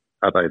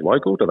 Are they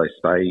local? Do they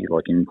stay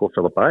like in Port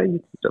Phillip Bay?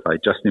 Do they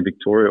just in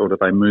Victoria, or do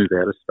they move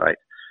out of state?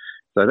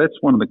 So that's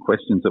one of the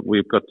questions that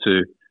we've got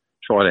to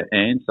try to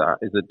answer,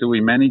 is that do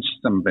we manage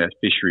some of our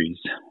fisheries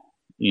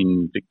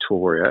in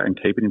Victoria and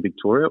keep it in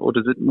Victoria, or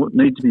does it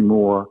need to be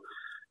more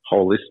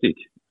holistic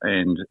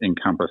and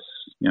encompass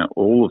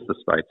all of the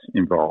states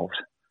involved?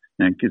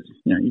 Because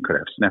you could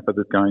have snapper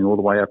that's going all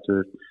the way up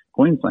to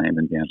Queensland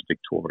and down to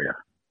Victoria,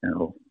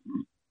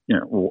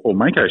 or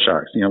mako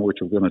sharks, which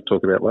we're going to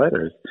talk about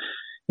later.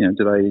 Do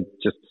they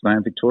just stay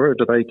in Victoria, or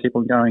do they keep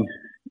on going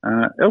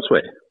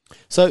elsewhere?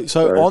 So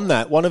on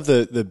that, one of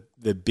the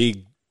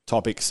big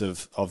topics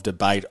of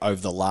debate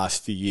over the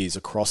last few years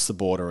across the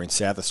border in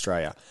South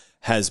Australia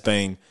has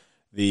been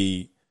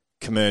the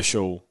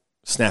commercial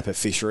snapper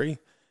fishery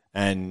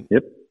and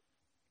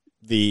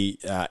the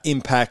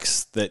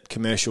impacts that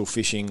commercial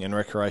fishing and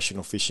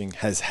recreational fishing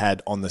has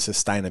had on the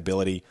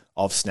sustainability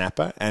of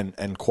snapper,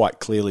 and quite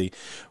clearly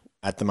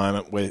at the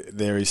moment where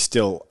there is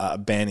still a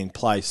ban in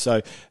place.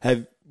 So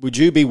would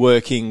you be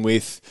working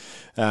with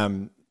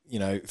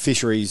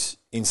fisheries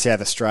in South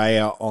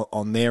Australia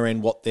on their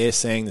end, what they're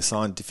seeing, the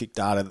scientific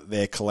data that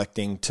they're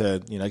collecting,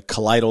 to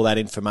collate all that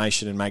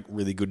information and make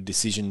really good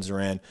decisions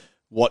around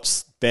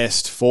what's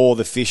best for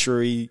the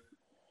fishery,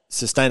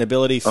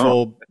 sustainability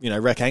for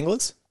rec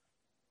anglers?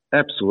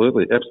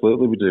 Absolutely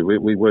we do.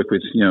 We work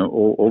with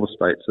all the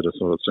states that are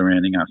sort of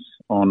surrounding us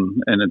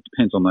and it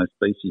depends on those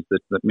species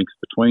that mix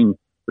between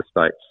the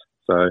states.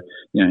 So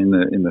in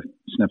the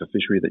snapper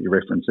fishery that you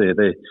referenced there,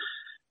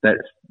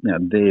 that's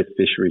their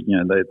fishery.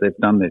 They've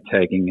done their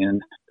tagging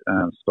and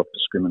stop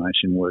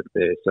discrimination work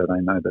there, so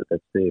they know that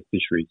that's their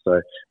fishery.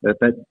 So that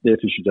their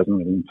fishery doesn't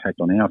really impact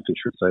on our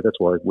fishery. So that's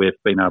why we've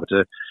been able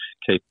to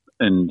keep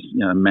and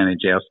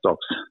manage our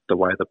stocks the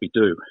way that we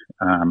do.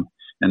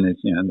 And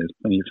there's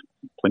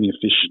plenty of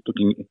fish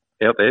looking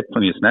out there,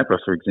 plenty of snapper,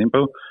 for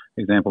example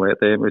out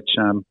there, which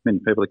many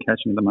people are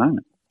catching at the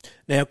moment.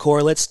 Now,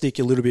 Corey, let's stick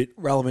a little bit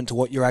relevant to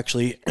what you're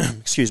actually,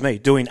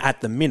 doing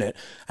at the minute,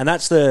 and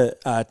that's the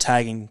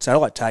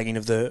satellite tagging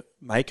of the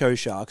mako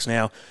sharks.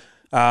 Now,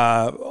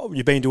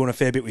 you've been doing a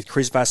fair bit with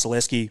Chris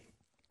Vasilevsky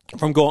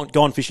from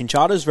Gone Fishing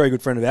Charters, very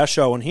good friend of our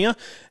show on here,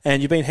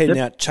 and you've been heading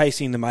out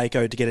chasing the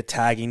mako to get a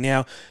tagging.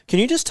 Now, can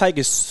you just take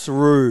us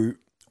through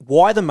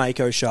why the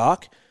mako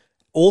shark,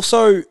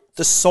 also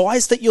the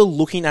size that you're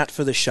looking at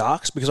for the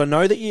sharks? Because I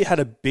know that you had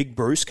a big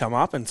Bruce come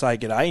up and say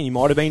g'day, and you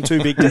might have been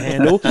too big to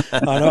handle.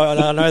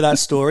 I know that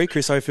story.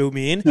 Chris O filled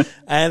me in.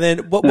 And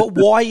then,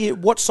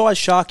 what size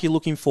shark you're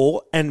looking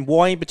for, and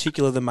why in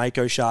particular the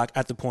mako shark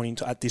at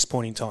this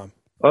point in time?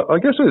 I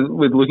guess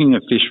with looking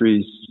at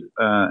fisheries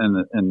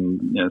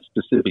and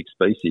specific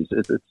species,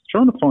 it's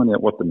trying to find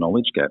out what the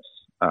knowledge gaps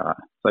are.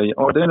 So you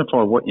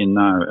identify what you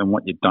know and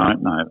what you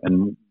don't know,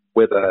 and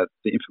whether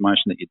the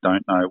information that you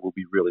don't know will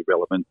be really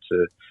relevant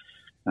to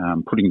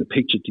putting the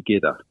picture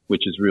together,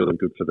 which is really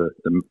good for the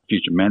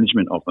future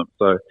management of them.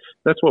 So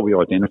that's what we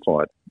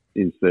identified,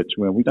 is that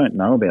we don't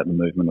know about the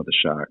movement of the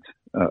sharks,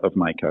 of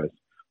makos,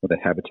 or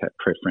their habitat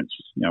preference.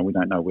 We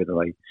don't know whether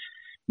they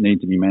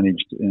need to be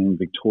managed in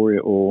Victoria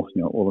or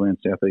all around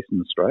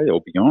southeastern Australia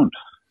or beyond.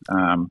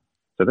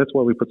 So that's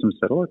why we put some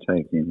satellite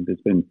tags in.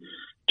 There's been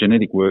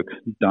genetic work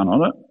done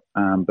on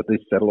it, but this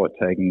satellite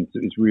tagging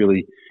is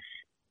really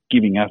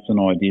giving us an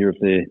idea of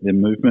their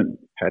movement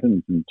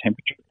patterns and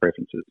temperature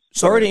preferences.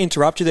 Sorry to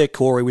interrupt you there,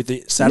 Corey, with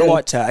the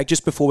satellite tag.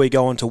 Just before we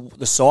go on to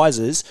the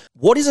sizes,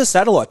 what is a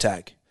satellite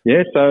tag?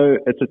 Yeah, so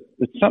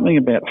it's something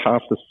about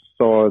half the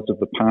size of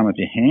the palm of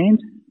your hand,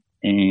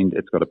 and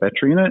it's got a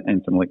battery in it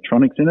and some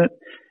electronics in it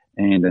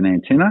and an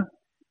antenna.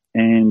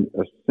 And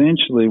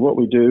essentially what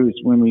we do is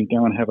when we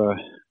go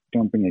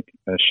and bring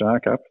a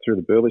shark up through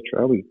the burley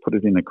trail, we put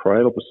it in a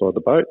cradle beside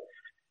the boat,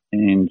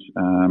 and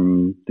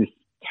this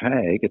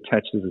tag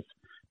attaches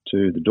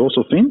to the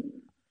dorsal fin,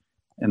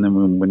 and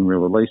then when we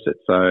release it.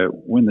 So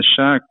when the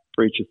shark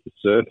breaches the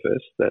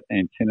surface, that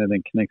antenna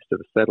then connects to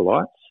the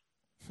satellites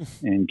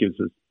and gives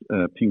us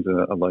pings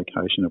a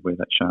location of where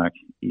that shark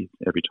is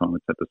every time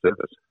it's at the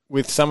surface.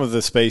 With some of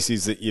the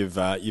species that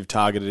you've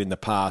targeted in the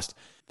past,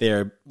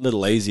 they're a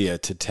little easier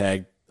to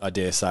tag, I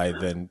dare say,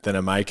 than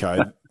a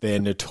mako. They're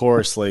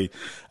notoriously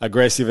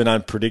aggressive and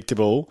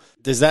unpredictable.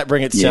 Does that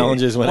bring its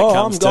challenges when it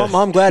comes to...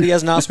 I'm glad he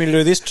hasn't asked me to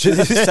do this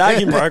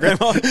tagging program.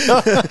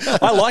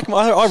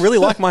 I really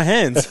like my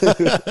hands.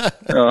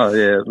 Oh,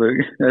 yeah. Look,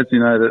 as you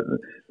know,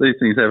 these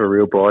things have a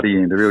real body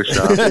and a real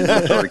sharp end.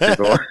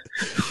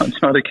 I'm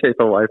trying to keep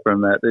away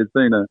from that. It's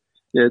been a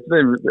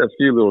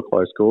few little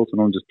close calls,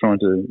 and I'm just trying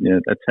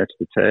to attach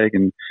the tag,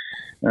 and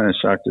a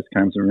shark just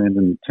comes around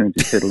and turns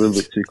his head a little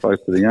bit too close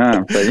to the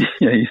arm. So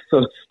you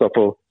sort of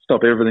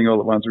stop everything all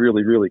at once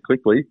really, really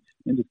quickly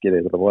and just get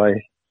out of the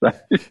way.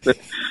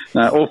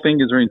 So, all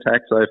fingers are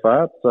intact so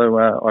far. So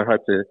I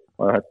hope to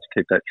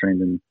keep that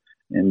trend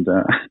and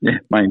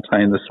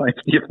maintain the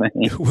safety of the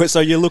hand. So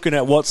you're looking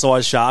at what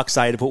size sharks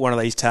say to put one of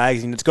these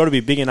tags in. It's got to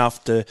be big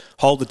enough to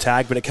hold the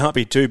tag, but it can't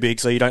be too big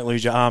so you don't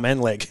lose your arm and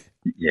leg.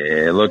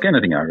 Yeah, look,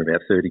 anything over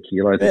about 30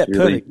 kilos is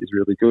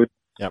really good.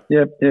 Yep.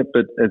 Yep.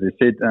 But as I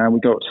said,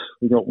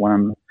 we got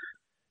one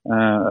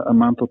a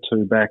month or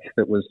two back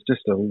that was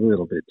just a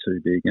little bit too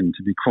big, and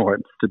to be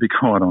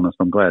quite honest,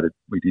 I'm glad that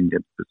we didn't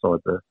get beside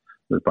the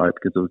boat,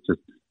 because it was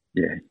just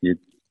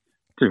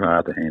too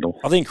hard to handle.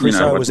 I think Chris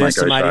was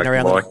estimating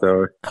around the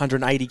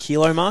 180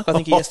 kilo mark. I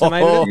think he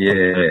estimated it.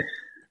 Yeah.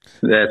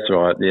 That's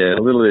right. Yeah,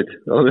 a little bit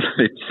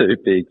too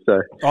big.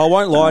 So I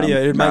won't lie to you.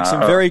 It makes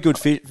some very good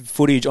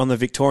footage on the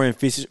Victorian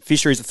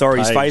Fisheries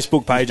Authority's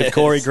Facebook page of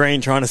Corey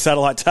Green trying to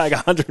satellite tag a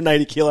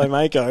 180 kilo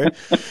mako.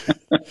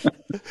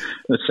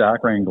 The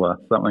shark wrangler,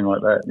 something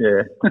like that.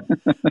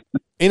 Yeah.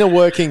 In a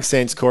working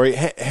sense, Corey,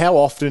 how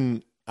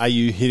often are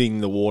you hitting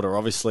the water?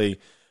 Obviously,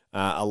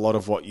 a lot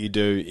of what you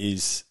do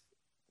is,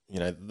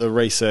 the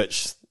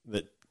research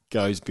that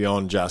goes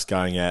beyond just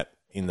going out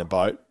in the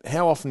boat.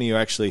 How often are you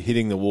actually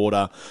hitting the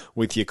water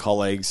with your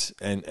colleagues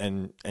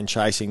and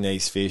chasing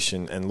these fish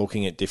and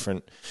looking at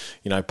different,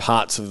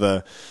 parts of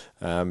the,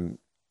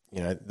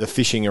 the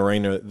fishing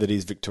arena that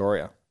is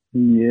Victoria?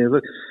 Yeah,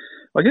 look,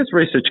 I guess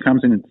research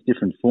comes in its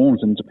different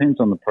forms, and depends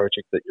on the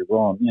project that you're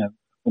on.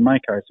 The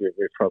makos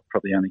we've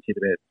probably only hit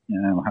about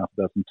half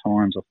a dozen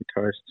times off the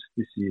coast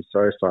this year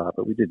so far,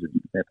 but we did it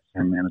about the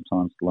same amount of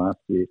times last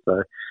year.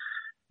 So,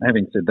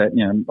 having said that,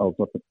 I was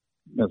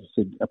as I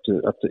said, up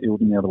to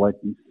Ilden the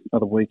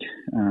other week,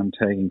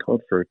 tagging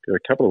cod for a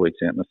couple of weeks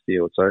out in the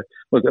field. So,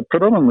 look,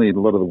 predominantly a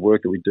lot of the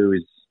work that we do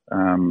is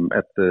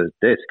at the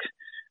desk,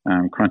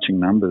 crunching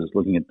numbers,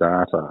 looking at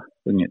data,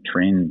 looking at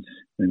trends,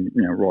 and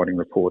writing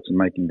reports and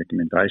making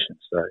recommendations.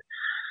 So,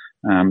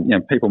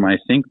 people may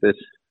think that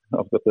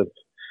I've got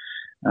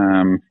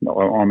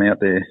I'm out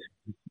there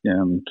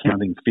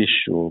counting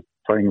fish or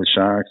playing with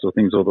sharks or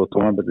things all the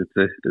time, but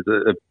there's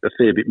a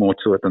fair bit more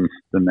to it than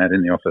that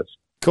in the office.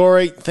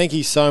 Corey, thank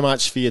you so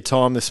much for your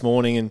time this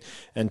morning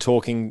and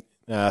talking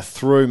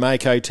through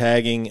Mako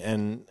tagging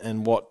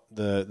and what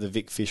the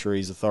Vic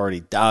Fisheries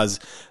Authority does.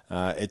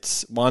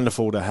 It's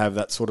wonderful to have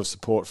that sort of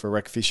support for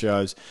rec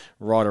fishers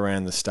right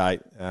around the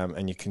state,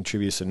 and you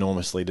contribute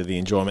enormously to the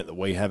enjoyment that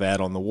we have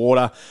out on the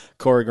water.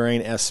 Corey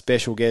Green, our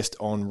special guest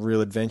on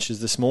Real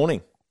Adventures this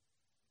morning.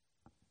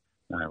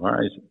 No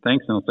worries.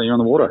 Thanks, and I'll see you on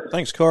the water.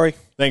 Thanks, Corey.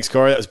 Thanks,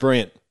 Corey. That was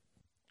brilliant.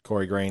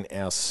 Corey Green,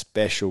 our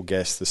special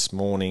guest this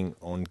morning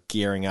on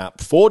Gearing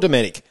Up for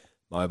Dometic.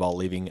 Mobile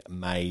living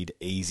made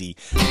easy.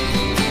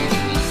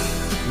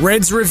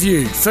 Reds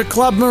Review for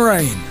Club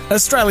Marine,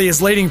 Australia's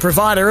leading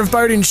provider of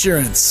boat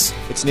insurance.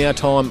 It's now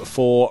time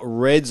for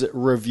Reds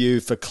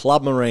Review for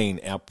Club Marine,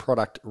 our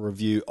product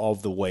review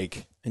of the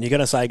week. And you're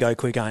going to say go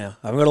quick, aren't you?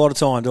 I haven't got a lot of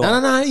time, do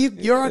I? No,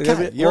 you're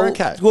okay. You're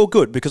okay. Well,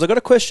 good, because I've got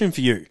a question for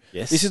you.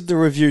 Yes. This is the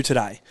review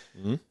today.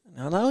 Mm-hmm.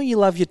 I know you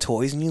love your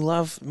toys and you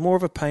love more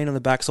of a pain on the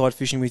backside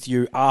fishing with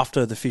you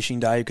after the fishing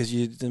day because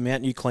the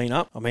amount you clean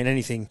up. I mean,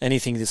 anything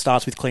that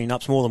starts with cleaning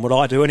up's more than what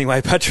I do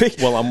anyway, Patrick.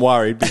 Well, I'm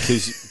worried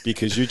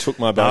because you took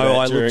my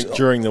boat out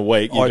during the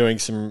week. You're doing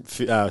some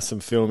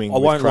filming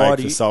with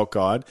Craig for Salt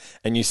Guide,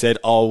 and you said,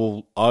 I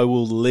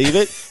will leave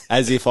it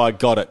as if I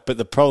got it. But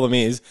the problem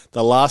is,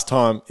 the last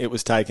time it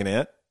was taken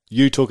out,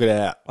 you took it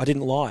out. I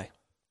didn't lie.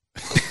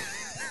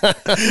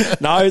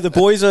 No, the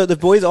boys.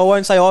 I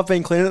won't say I've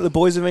been cleaning it. The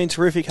boys have been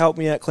terrific. Help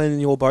me out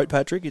cleaning your boat,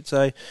 Patrick. It's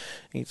a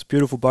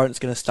beautiful boat. And it's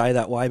going to stay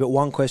that way. But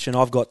one question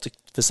I've got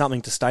for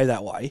something to stay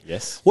that way.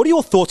 Yes. What are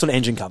your thoughts on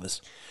engine covers?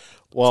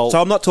 Well,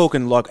 so I'm not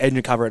talking like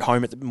engine cover at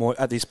home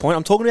at this point.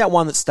 I'm talking about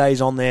one that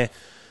stays on there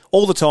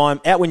all the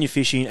time, out when you're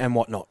fishing and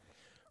whatnot.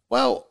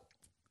 Well,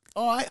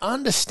 I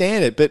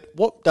understand it, but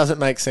what doesn't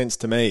make sense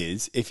to me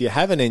is if you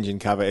have an engine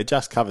cover, it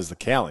just covers the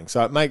cowling.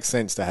 So it makes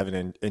sense to have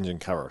an engine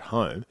cover at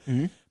home.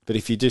 Mm-hmm. But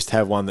if you just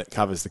have one that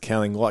covers the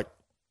cowling, like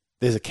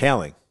there's a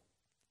cowling,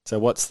 so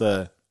what's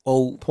the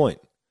point?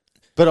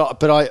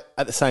 But I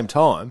at the same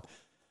time,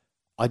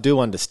 I do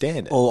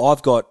understand it. Well,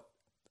 I've got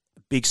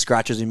big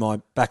scratches in my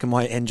back of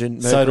my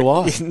engine. So do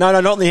I. No,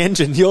 not in the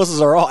engine. Yours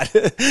is all right.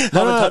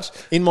 No,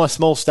 in my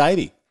small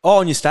stavy. Oh,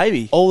 on your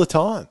stavy? All the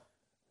time.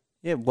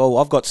 Yeah, well,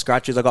 I've got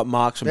scratches. I've got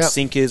marks from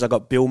sinkers. I've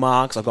got bill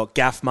marks. I've got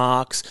gaff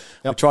marks.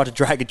 I tried to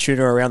drag a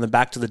tuna around the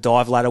back to the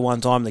dive ladder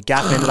one time. The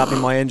gaff ended up in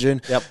my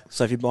engine. Yep.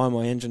 So if you buy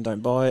my engine,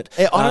 don't buy it.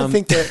 I don't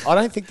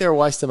think they're a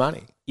waste of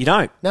money. You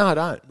don't? No, I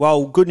don't.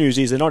 Well, good news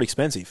is they're not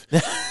expensive.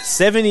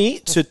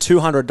 $70 to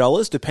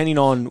 $200, depending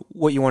on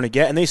what you want to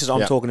get. And this is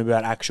I'm talking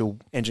about actual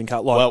engine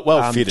cover, like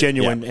well fitted,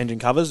 genuine engine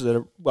covers that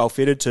are well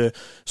fitted to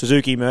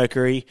Suzuki,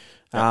 Mercury.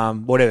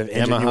 Whatever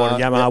engine you want,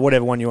 Yamaha,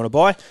 whatever one you want to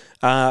buy,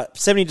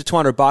 $70 to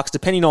 $200,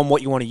 depending on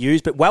what you want to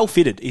use. But well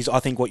fitted is, I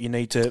think, what you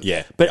need to.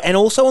 Yeah. But and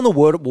also on the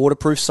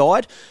waterproof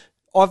side,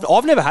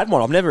 I've never had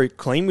one. I've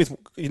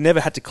never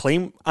had to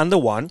clean under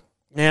one.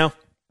 Now,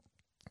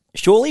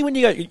 surely when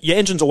you go, your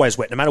engine's always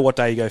wet, no matter what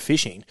day you go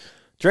fishing.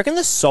 Do you reckon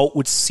the salt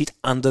would sit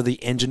under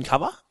the engine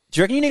cover? Do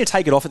you reckon you need to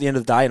take it off at the end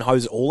of the day and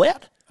hose it all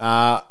out?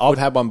 I've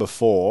had one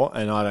before,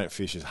 and I don't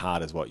fish as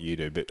hard as what you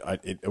do, but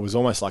it was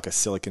almost like a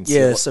silicone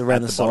seal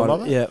around the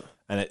bottom of it,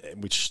 and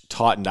which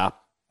tightened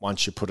up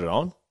once you put it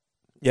on,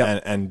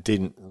 and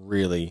didn't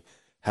really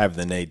have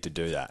the need to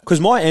do that. Because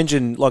my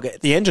engine,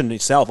 like the engine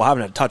itself, I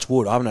haven't had to touch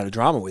wood, I haven't had a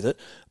drama with it,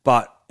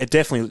 but it's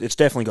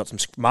definitely got some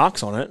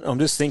marks on it. I'm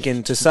just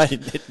thinking to say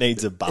it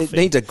needs a buffing. It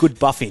needs a good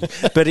buffing,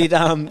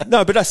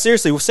 but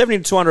seriously, with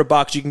 $70 to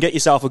 $200, you can get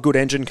yourself a good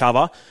engine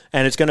cover,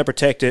 and it's going to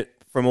protect it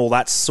from all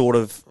that sort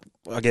of,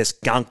 I guess,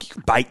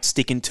 gunk, bait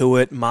sticking to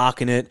it,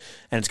 marking it,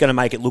 and it's going to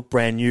make it look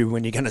brand new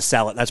when you're going to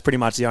sell it. That's pretty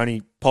much the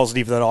only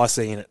positive that I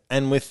see in it.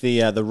 And with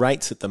the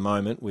rates at the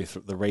moment,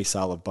 with the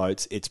resale of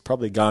boats, it's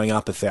probably going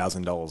up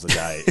 $1,000 a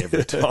day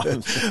every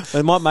time.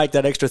 It might make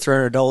that extra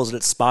 $300 and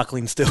it's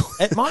sparkling still.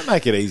 It might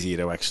make it easier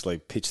to actually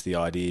pitch the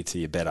idea to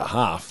your better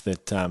half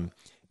that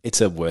it's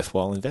a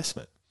worthwhile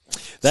investment.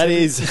 That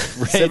is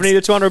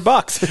 $70 to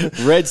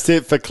 $200. Red's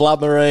tip for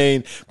Club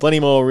Marine. Plenty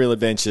more real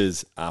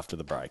adventures after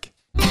the break.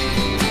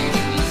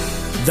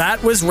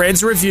 That was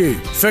Red's Review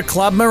for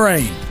Club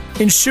Marine.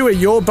 Insure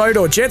your boat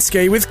or jet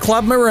ski with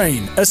Club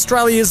Marine,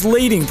 Australia's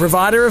leading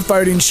provider of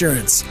boat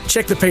insurance.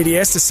 Check the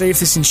PDS to see if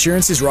this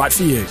insurance is right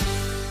for you.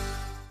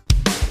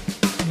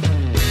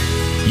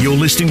 You're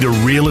listening to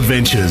Real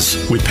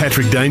Adventures with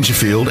Patrick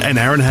Dangerfield and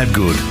Aaron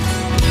Habgood.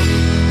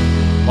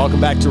 Welcome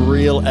back to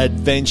Real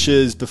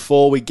Adventures.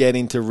 Before we get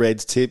into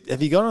Red's tip,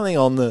 have you got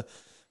anything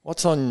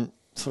what's on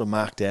sort of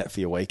marked out for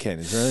your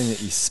weekend? Is there anything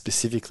that you're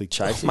specifically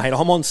chasing? Mate,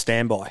 I'm on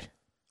standby.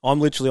 I'm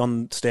literally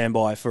on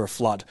standby for a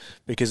flood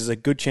because there's a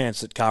good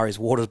chance that Kari's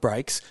water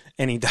breaks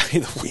any day of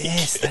the week.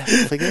 Yes,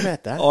 forget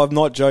about that. I'm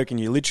not joking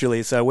you,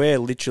 literally. So we're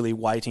literally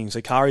waiting. So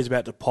Kari's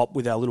about to pop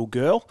with our little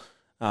girl.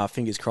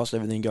 Fingers crossed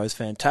everything goes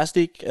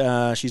fantastic.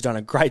 She's done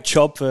a great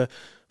job for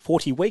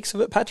 40 weeks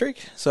of it, Patrick.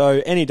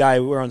 So any day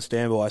we're on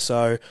standby.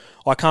 So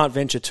I can't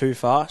venture too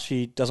far.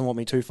 She doesn't want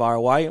me too far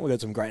away. We've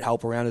got some great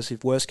help around us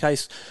if worst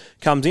case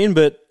comes in.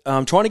 But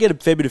I'm trying to get a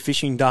fair bit of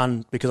fishing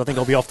done because I think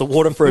I'll be off the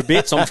water for a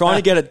bit. So I'm trying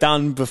to get it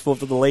done before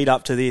the lead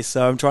up to this.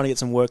 So I'm trying to get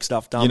some work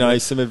stuff done. You know,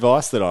 some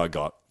advice that I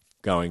got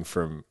going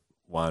from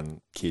one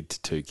kid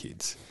to two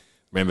kids.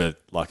 Remember,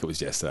 like it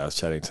was yesterday, I was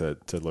chatting to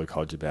Luke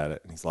Hodge about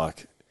it. And he's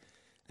like,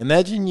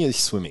 imagine you're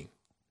swimming.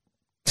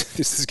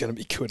 This is going to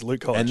be good,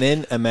 Luke Hodge. And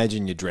then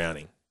imagine you're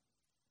drowning.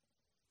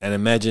 And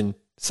imagine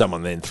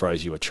someone then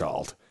throws you a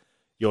child.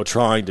 You're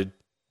trying to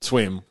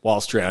swim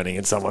whilst drowning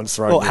and someone's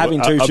throwing you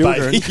having two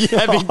children.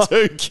 having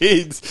two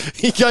kids.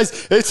 He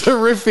goes, it's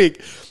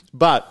horrific.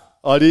 But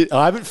I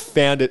haven't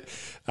found it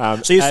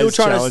so you're still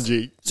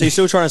challenging. So you're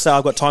still trying to say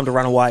I've got time to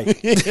run away?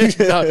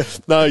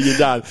 No, you're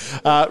done.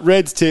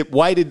 Red's tip,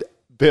 weighted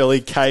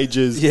burley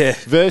cages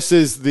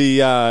versus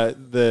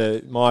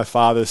the my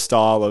father's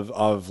style of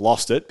I've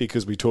lost it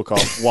because we took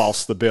off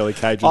whilst the burley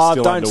cage was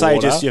still underwater.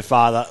 Don't say just your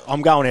father.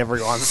 I'm going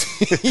everyone's.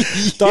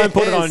 Don't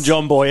put it on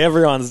John Boy.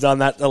 Everyone's done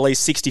that at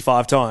least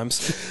 65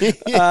 times.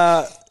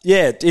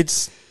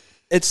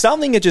 It's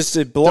something that just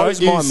blows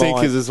my mind. Don't use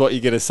sinkers is what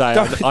you're going to say.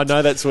 I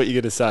know that's what you're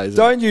going to say.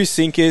 Don't use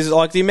sinkers.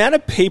 Like the amount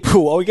of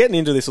people, we're getting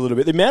into this a little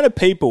bit, the amount of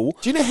people.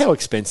 Do you know how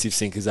expensive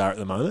sinkers are at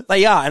the moment?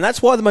 They are, and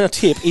that's why my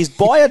tip is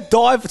buy a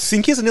dive.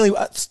 Sinkers are nearly,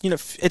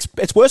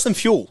 it's worse than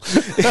fuel.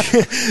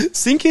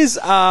 Sinkers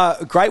are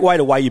a great way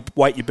to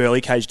weight your burley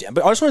cage down.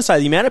 But I just want to say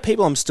the amount of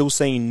people I'm still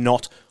seeing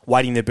not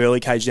weighting their burley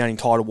cage down in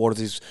tidal waters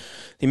is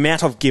the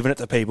amount I've given it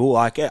to people.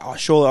 Like,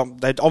 sure,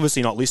 they're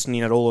obviously not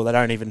listening at all, or they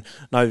don't even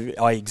know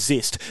I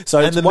exist. So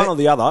it's one or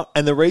the other.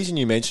 And the reason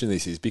you mention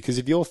this is because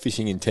if you're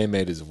fishing in 10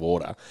 metres of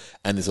water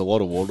and there's a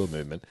lot of water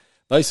movement,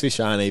 those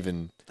fish aren't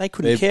even... They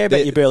couldn't care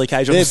about your burley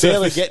cage on the surface. They're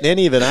barely getting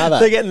any of it, are they?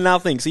 They're getting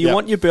nothing. So you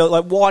want your burley,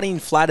 like whiting,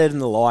 flathead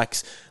and the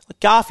likes. Like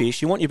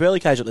garfish, you want your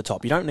burley cage at the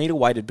top. You don't need a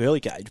weighted burley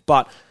cage.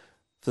 But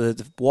for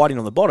the whiting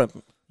on the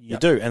bottom, you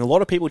do. And a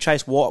lot of people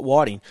chase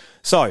whiting.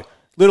 So,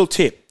 little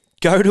tip,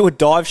 go to a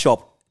dive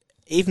shop.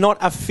 If not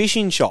a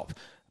fishing shop,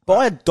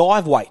 buy a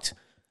dive weight.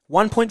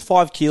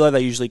 1.5 kilo they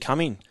usually come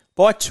in.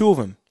 Buy two of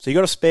them, so you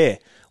got a spare.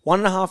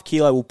 1.5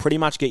 kilo will pretty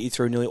much get you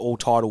through nearly all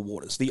tidal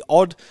waters. The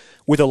odd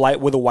with a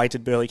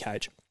weighted burley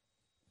cage.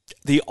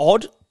 The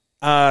odd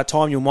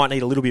time you might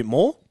need a little bit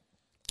more,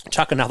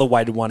 chuck another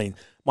weighted one in.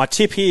 My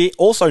tip here,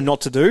 also not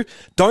to do,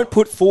 don't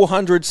put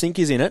 400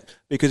 sinkers in it,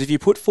 because if you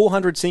put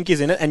 400 sinkers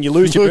in it and you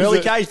lose your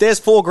burley cage,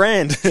 there's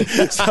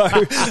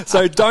 $4,000.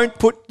 So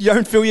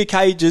don't fill your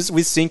cages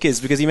with sinkers,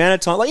 because the amount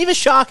of time, like if a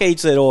shark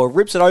eats it or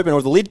rips it open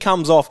or the lid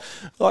comes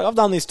off, like I've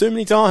done this too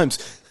many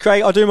times.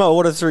 Craig, I do my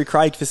order through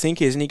Craig for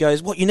sinkers, and he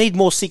goes, "What, you need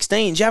more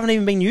 16s? You haven't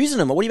even been using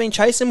them. What have you been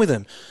chasing with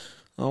them?"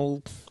 I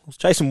was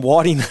chasing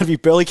whiting, that'd be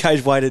burley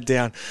cage weighted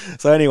down.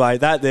 So anyway,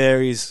 that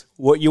there is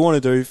what you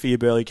want to do for your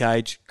burley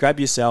cage. Grab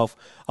yourself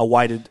a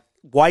weighted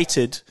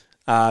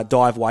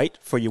dive weight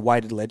for your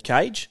weighted lead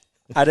cage.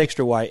 Add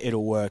extra weight,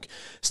 it'll work.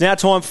 It's now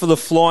time for the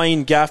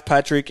flying gaff,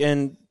 Patrick.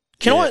 And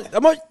can I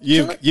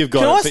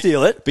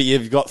steal it? But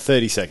you've got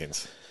 30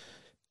 seconds.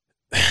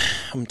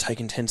 I'm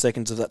taking 10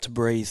 seconds of that to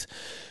breathe.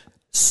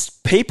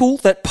 People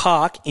that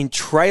park in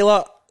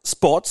trailer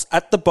spots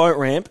at the boat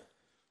ramp,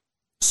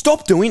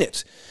 stop doing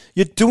it.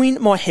 You're doing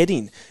my head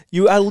in.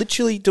 You are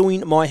literally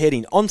doing my head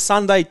in. On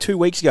Sunday, 2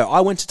 weeks ago, I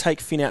went to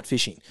take Finn out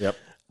fishing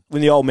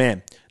with the old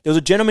man. There was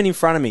a gentleman in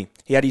front of me.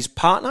 He had his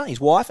partner,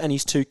 his wife, and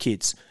his two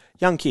kids,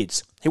 young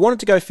kids. He wanted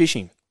to go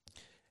fishing.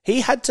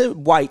 He had to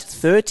wait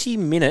 30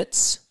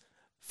 minutes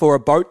for a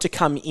boat to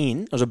come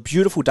in. It was a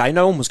beautiful day.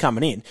 No one was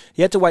coming in.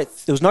 He had to wait.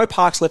 There was no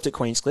parks left at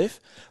Queenscliff.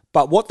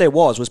 But what there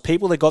was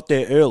people that got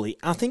there early.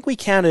 I think we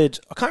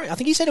counted, I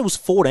think he said it was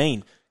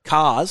 14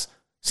 cars,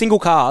 single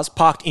cars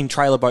parked in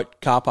trailer boat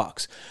car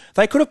parks.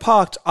 They could have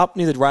parked up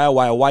near the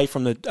railway, away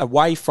from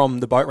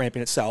the boat ramp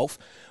in itself.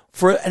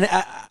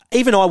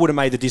 Even I would have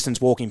made the distance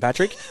walking,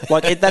 Patrick.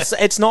 Like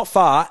it's not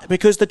far,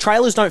 because the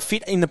trailers don't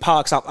fit in the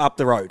parks up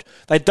the road.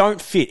 They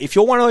don't fit. If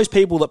you're one of those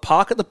people that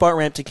park at the boat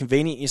ramp to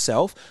convenience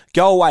yourself,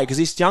 go away, because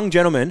this young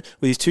gentleman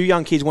with his two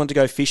young kids wanted to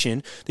go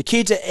fishing. The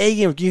kids are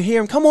eager. You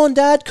hear him, "Come on,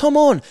 Dad, come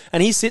on!"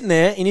 And he's sitting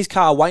there in his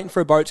car waiting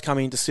for a boat to come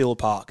in to seal a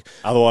park.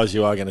 Otherwise,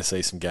 you are going to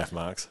see some gaff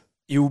marks.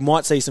 You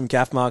might see some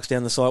gaff marks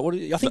down the side.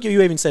 I think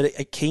you even said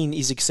a keen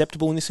is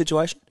acceptable in this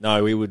situation.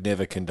 No, we would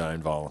never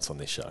condone violence on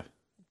this show.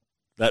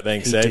 That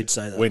being He said, did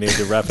say that. We need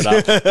to wrap it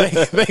up.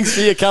 Thanks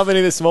for your company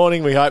this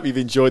morning. We hope you've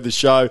enjoyed the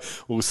show.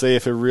 We'll see you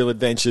for Real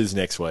Adventures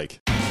next week.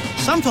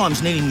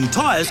 Sometimes needing new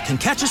tyres can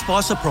catch us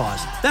by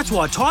surprise. That's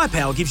why Tyre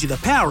Power gives you the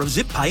power of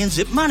zip pay and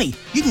zip money.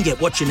 You can get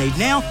what you need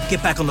now,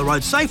 get back on the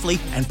road safely,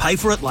 and pay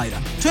for it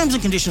later. Terms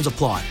and conditions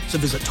apply. So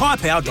visit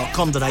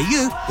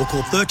tyrepower.com.au or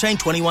call 13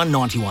 21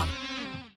 91.